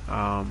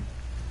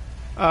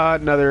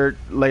 Another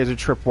laser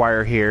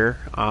tripwire here,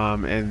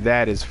 and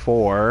that is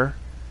for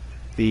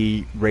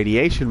the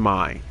radiation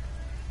mine.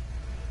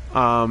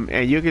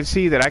 And you can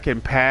see that I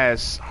can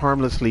pass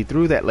harmlessly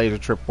through that laser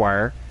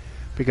tripwire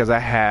because I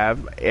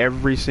have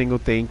every single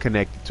thing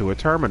connected to a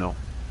terminal,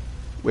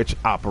 which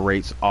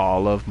operates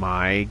all of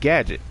my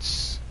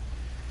gadgets.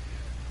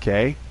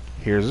 Okay,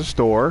 here's a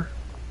store.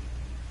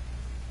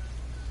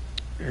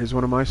 Here's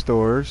one of my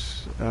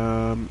stores,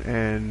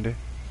 and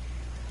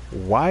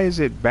why is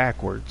it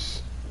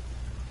backwards?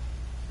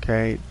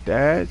 Okay,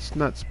 that's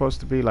not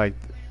supposed to be like,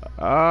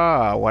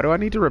 why do I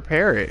need to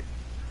repair it?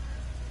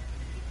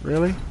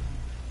 Really?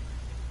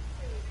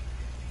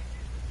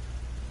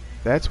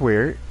 That's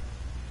weird.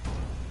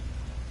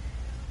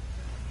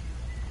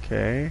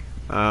 Okay,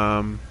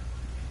 I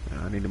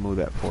need to move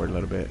that forward a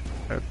little bit.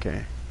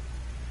 Okay,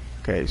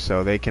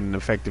 so they can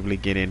effectively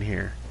get in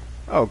here.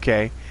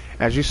 Okay,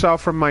 as you saw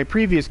from my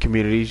previous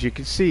communities, you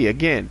can see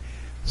again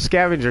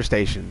scavenger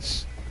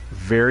stations,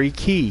 very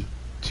key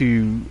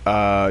to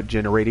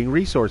generating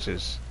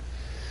resources.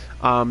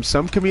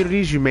 Some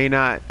communities you may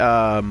not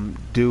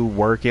do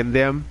work in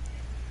them,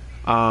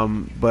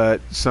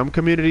 but some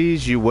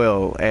communities you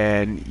will,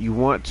 and you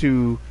want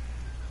to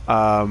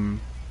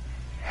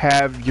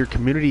have your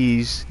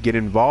communities get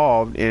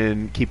involved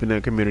in keeping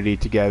the community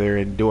together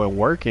and doing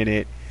work in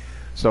it.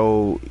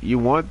 So you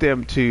want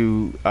them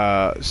to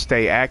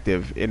stay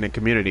active in the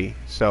community.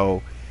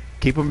 So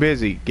keep them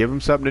busy, give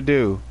them something to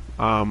do.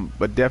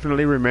 But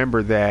definitely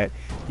remember that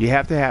you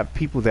have to have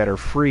people that are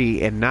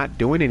free and not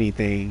doing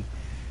anything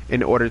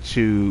in order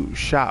to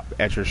shop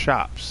at your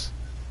shops.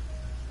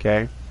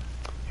 Okay.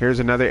 Here's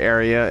another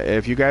area.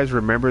 If you guys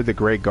remember the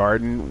Great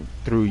Garden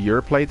through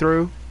your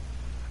playthrough,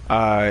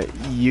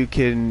 you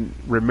can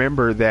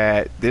remember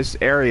that this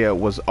area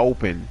was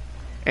open.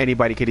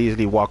 Anybody could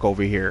easily walk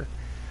over here.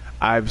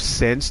 I've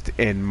sensed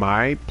in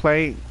my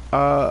play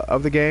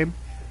of the game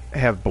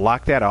have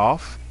blocked that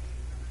off,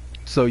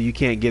 so you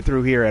can't get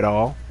through here at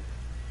all.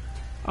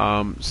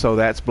 So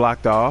that's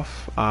blocked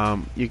off.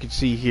 You can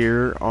see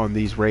here on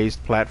these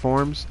raised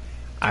platforms,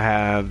 I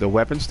have the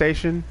weapon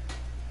station,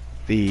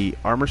 the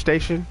armor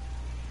station,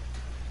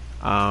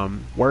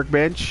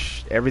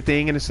 workbench,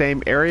 everything in the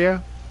same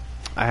area.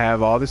 I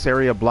have all this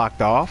area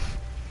blocked off,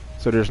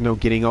 so there's no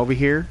getting over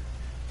here.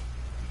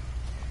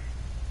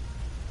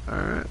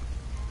 Alright.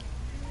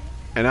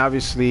 And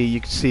obviously you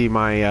can see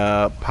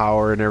my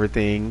power and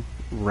everything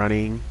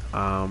running.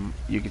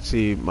 You can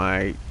see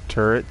my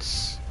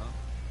turrets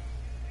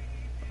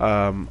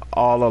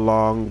all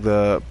along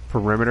the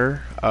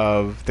perimeter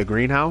of the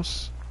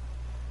greenhouse.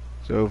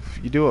 So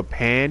if you do a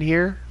pan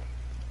here,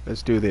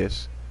 let's do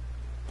this.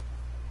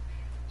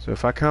 So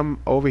if I come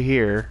over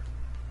here,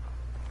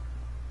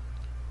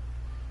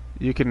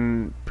 you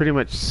can pretty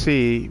much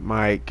see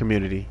my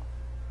community.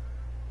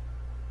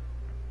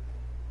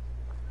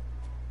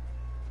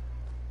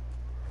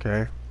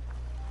 Okay.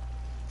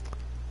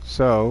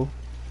 So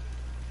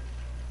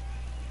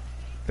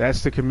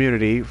that's the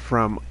community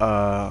from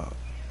a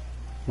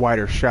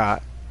wider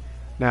shot.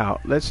 Now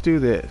let's do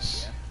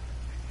this.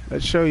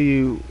 Let's show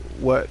you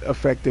what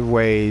effective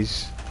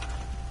ways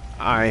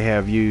I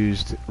have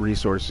used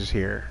resources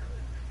here.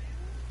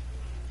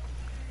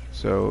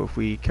 So if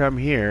we come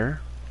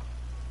here,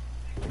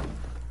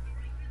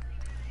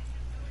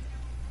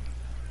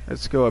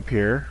 let's go up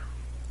here.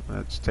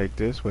 Let's take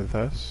this with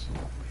us.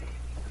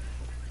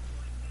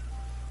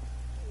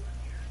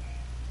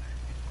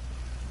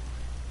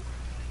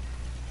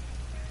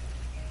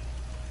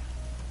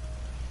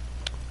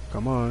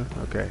 Come on.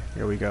 Okay,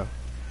 here we go.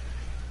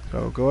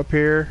 So go up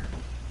here,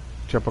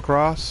 jump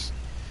across.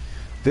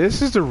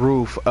 This is the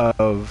roof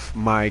of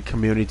my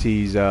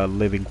community's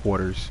living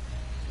quarters.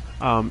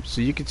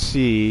 So you can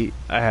see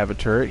I have a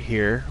turret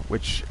here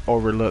which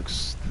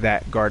overlooks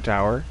that guard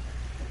tower.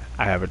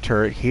 I have a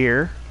turret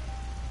here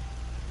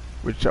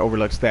which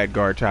overlooks that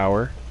guard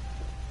tower.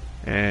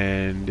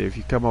 And if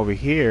you come over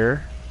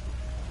here,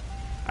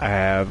 I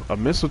have a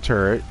missile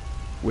turret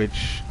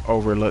which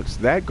overlooks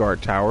that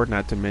guard tower,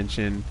 not to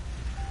mention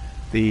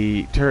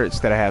the turrets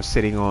that I have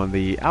sitting on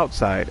the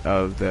outside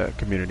of the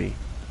community.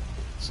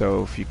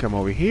 So if you come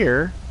over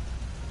here,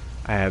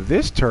 I have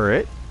this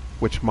turret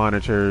which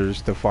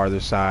monitors the farther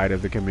side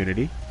of the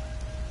community.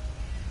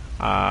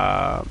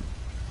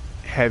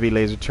 Heavy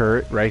laser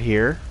turret right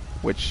here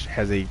which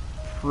has a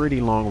pretty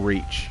long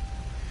reach,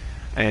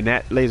 and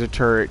that laser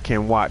turret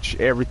can watch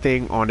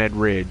everything on that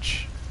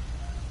ridge.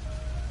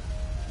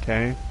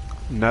 Okay.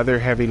 Another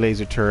heavy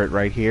laser turret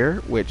right here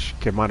which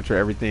can monitor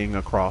everything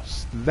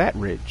across that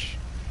ridge.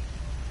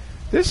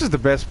 This is the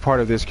best part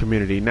of this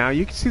community. Now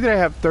you can see that I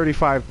have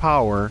 35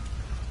 power,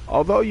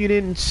 although you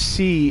didn't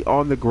see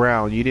on the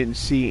ground, you didn't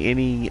see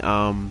any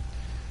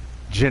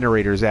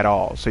generators at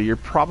all. So you're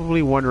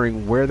probably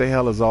wondering, where the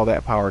hell is all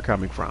that power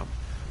coming from?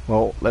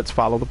 Well, let's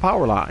follow the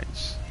power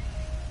lines.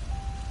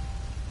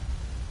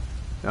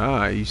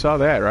 You saw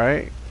that,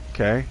 right?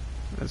 Okay,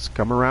 let's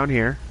come around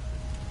here.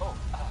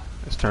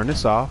 Let's turn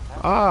this off.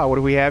 What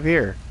do we have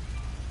here?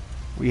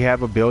 We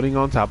have a building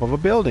on top of a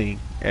building.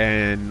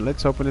 And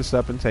let's open this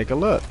up and take a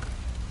look.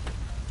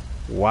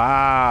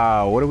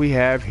 Wow, what do we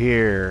have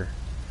here?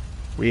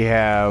 We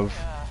have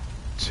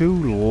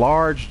 2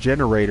 large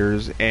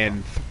generators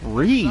and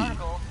 3,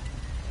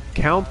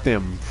 count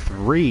them,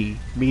 3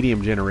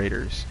 medium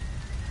generators.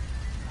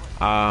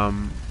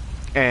 And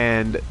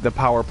the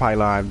power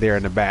pylon there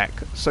in the back.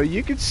 So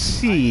you can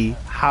see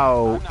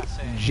how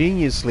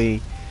geniusly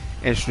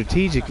and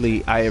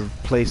strategically I have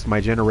placed my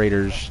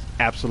generators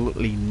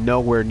absolutely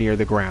nowhere near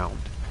the ground.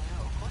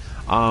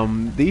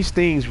 These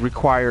things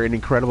require an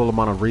incredible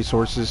amount of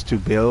resources to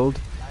build.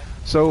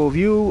 So if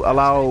you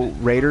allow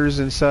raiders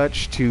and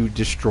such to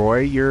destroy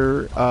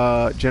your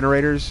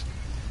generators,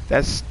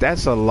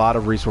 that's a lot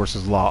of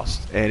resources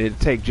lost, and it'd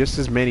take just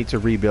as many to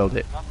rebuild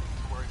it.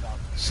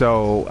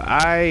 So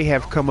I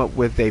have come up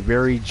with a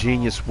very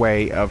genius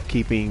way of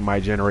keeping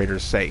my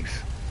generators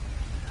safe.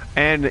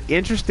 And the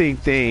interesting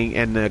thing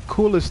and the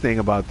coolest thing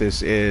about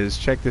this is,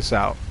 check this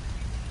out.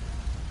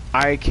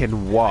 I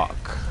can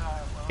walk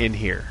in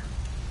here.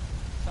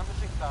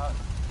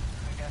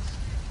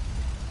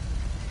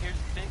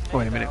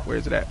 Wait a minute,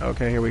 where's it at?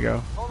 Okay, here we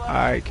go.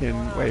 I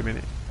can, wait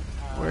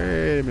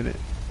a minute.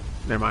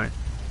 Never mind.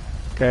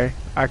 Okay,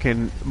 I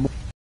can move.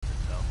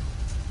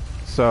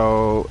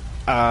 So,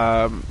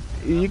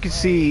 you can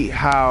see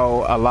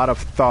how a lot of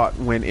thought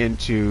went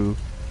into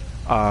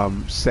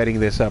setting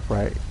this up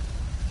right.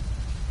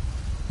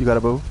 You got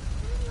a boo?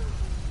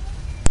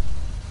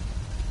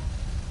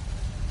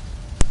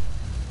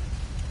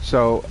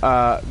 So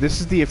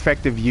this is the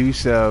effective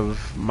use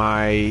of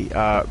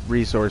my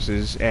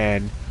resources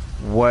and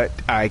what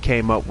I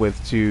came up with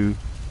to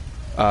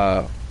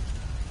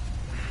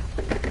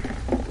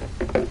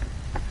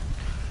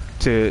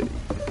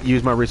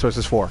use my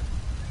resources for.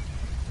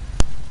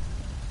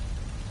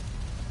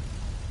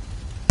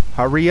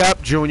 Hurry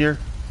up, Junior.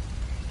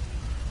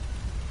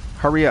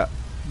 Hurry up.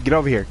 Get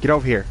over here. Get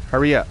over here.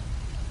 Hurry up.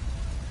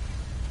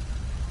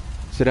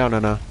 Sit down,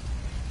 Nana.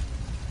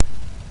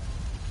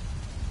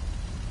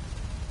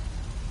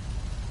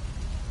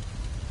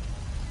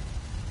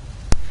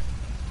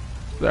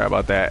 Sorry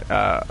about that.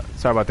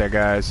 Sorry about that,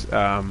 guys.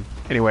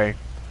 Anyway,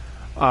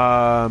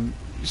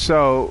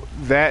 so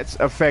that's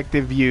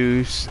effective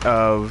use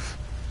of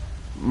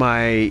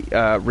my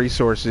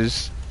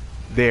resources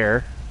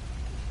there.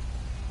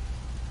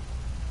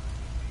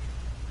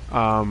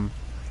 I'm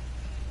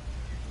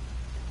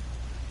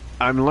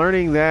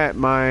learning that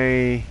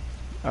my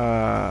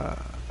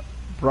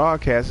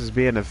broadcast is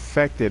being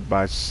affected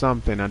by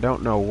something. I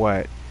don't know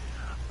what.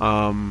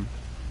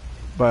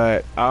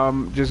 But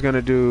I'm just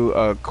gonna do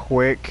a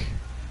quick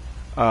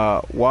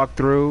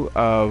walkthrough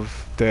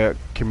of the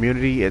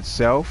community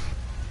itself,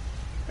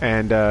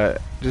 and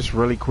just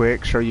really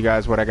quick show you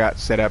guys what I got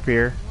set up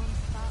here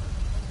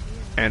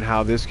and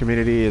how this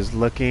community is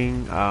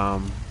looking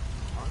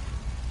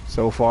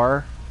so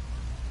far,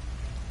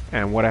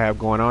 and what I have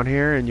going on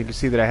here. And you can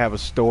see that I have a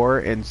store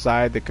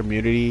inside the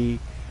community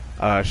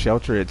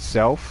shelter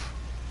itself.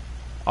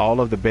 All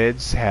of the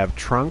beds have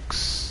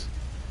trunks.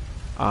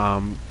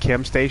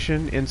 Chem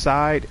station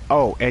inside.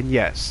 Oh, and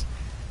yes,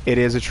 it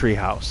is a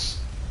treehouse,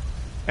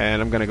 and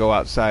I'm gonna go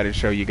outside and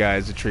show you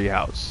guys the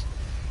treehouse.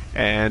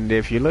 And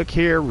if you look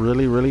here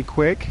really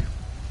quick,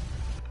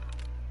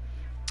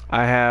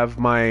 I have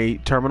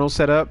my terminal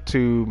set up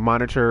to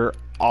monitor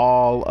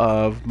all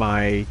of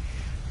my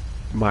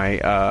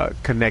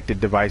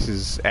connected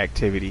devices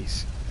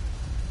activities.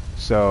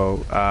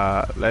 So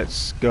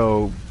let's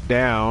go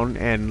down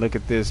and look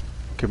at this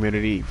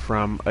community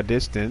from a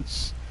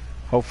distance.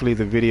 Hopefully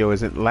the video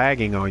isn't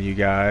lagging on you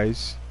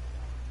guys.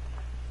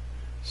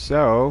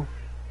 So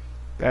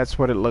that's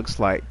what it looks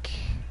like.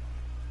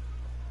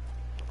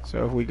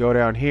 So if we go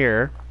down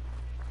here,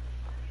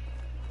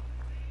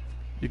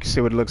 you can see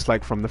what it looks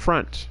like from the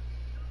front.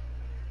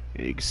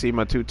 You can see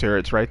my two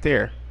turrets right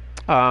there.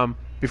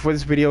 Before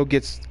this video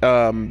gets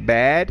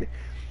bad,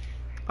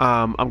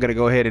 I'm gonna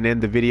go ahead and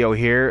end the video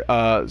here.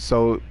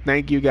 So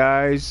thank you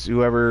guys,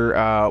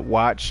 whoever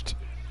watched.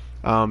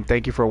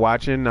 Thank you for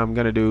watching. I'm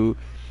gonna do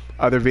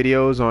other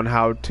videos on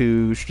how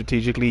to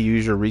strategically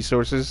use your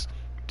resources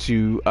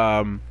to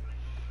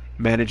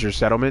manage your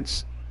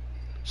settlements.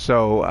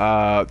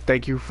 So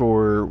thank you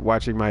for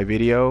watching my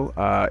video.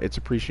 It's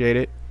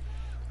appreciated.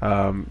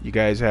 You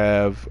guys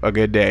have a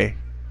good day.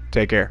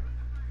 Take care.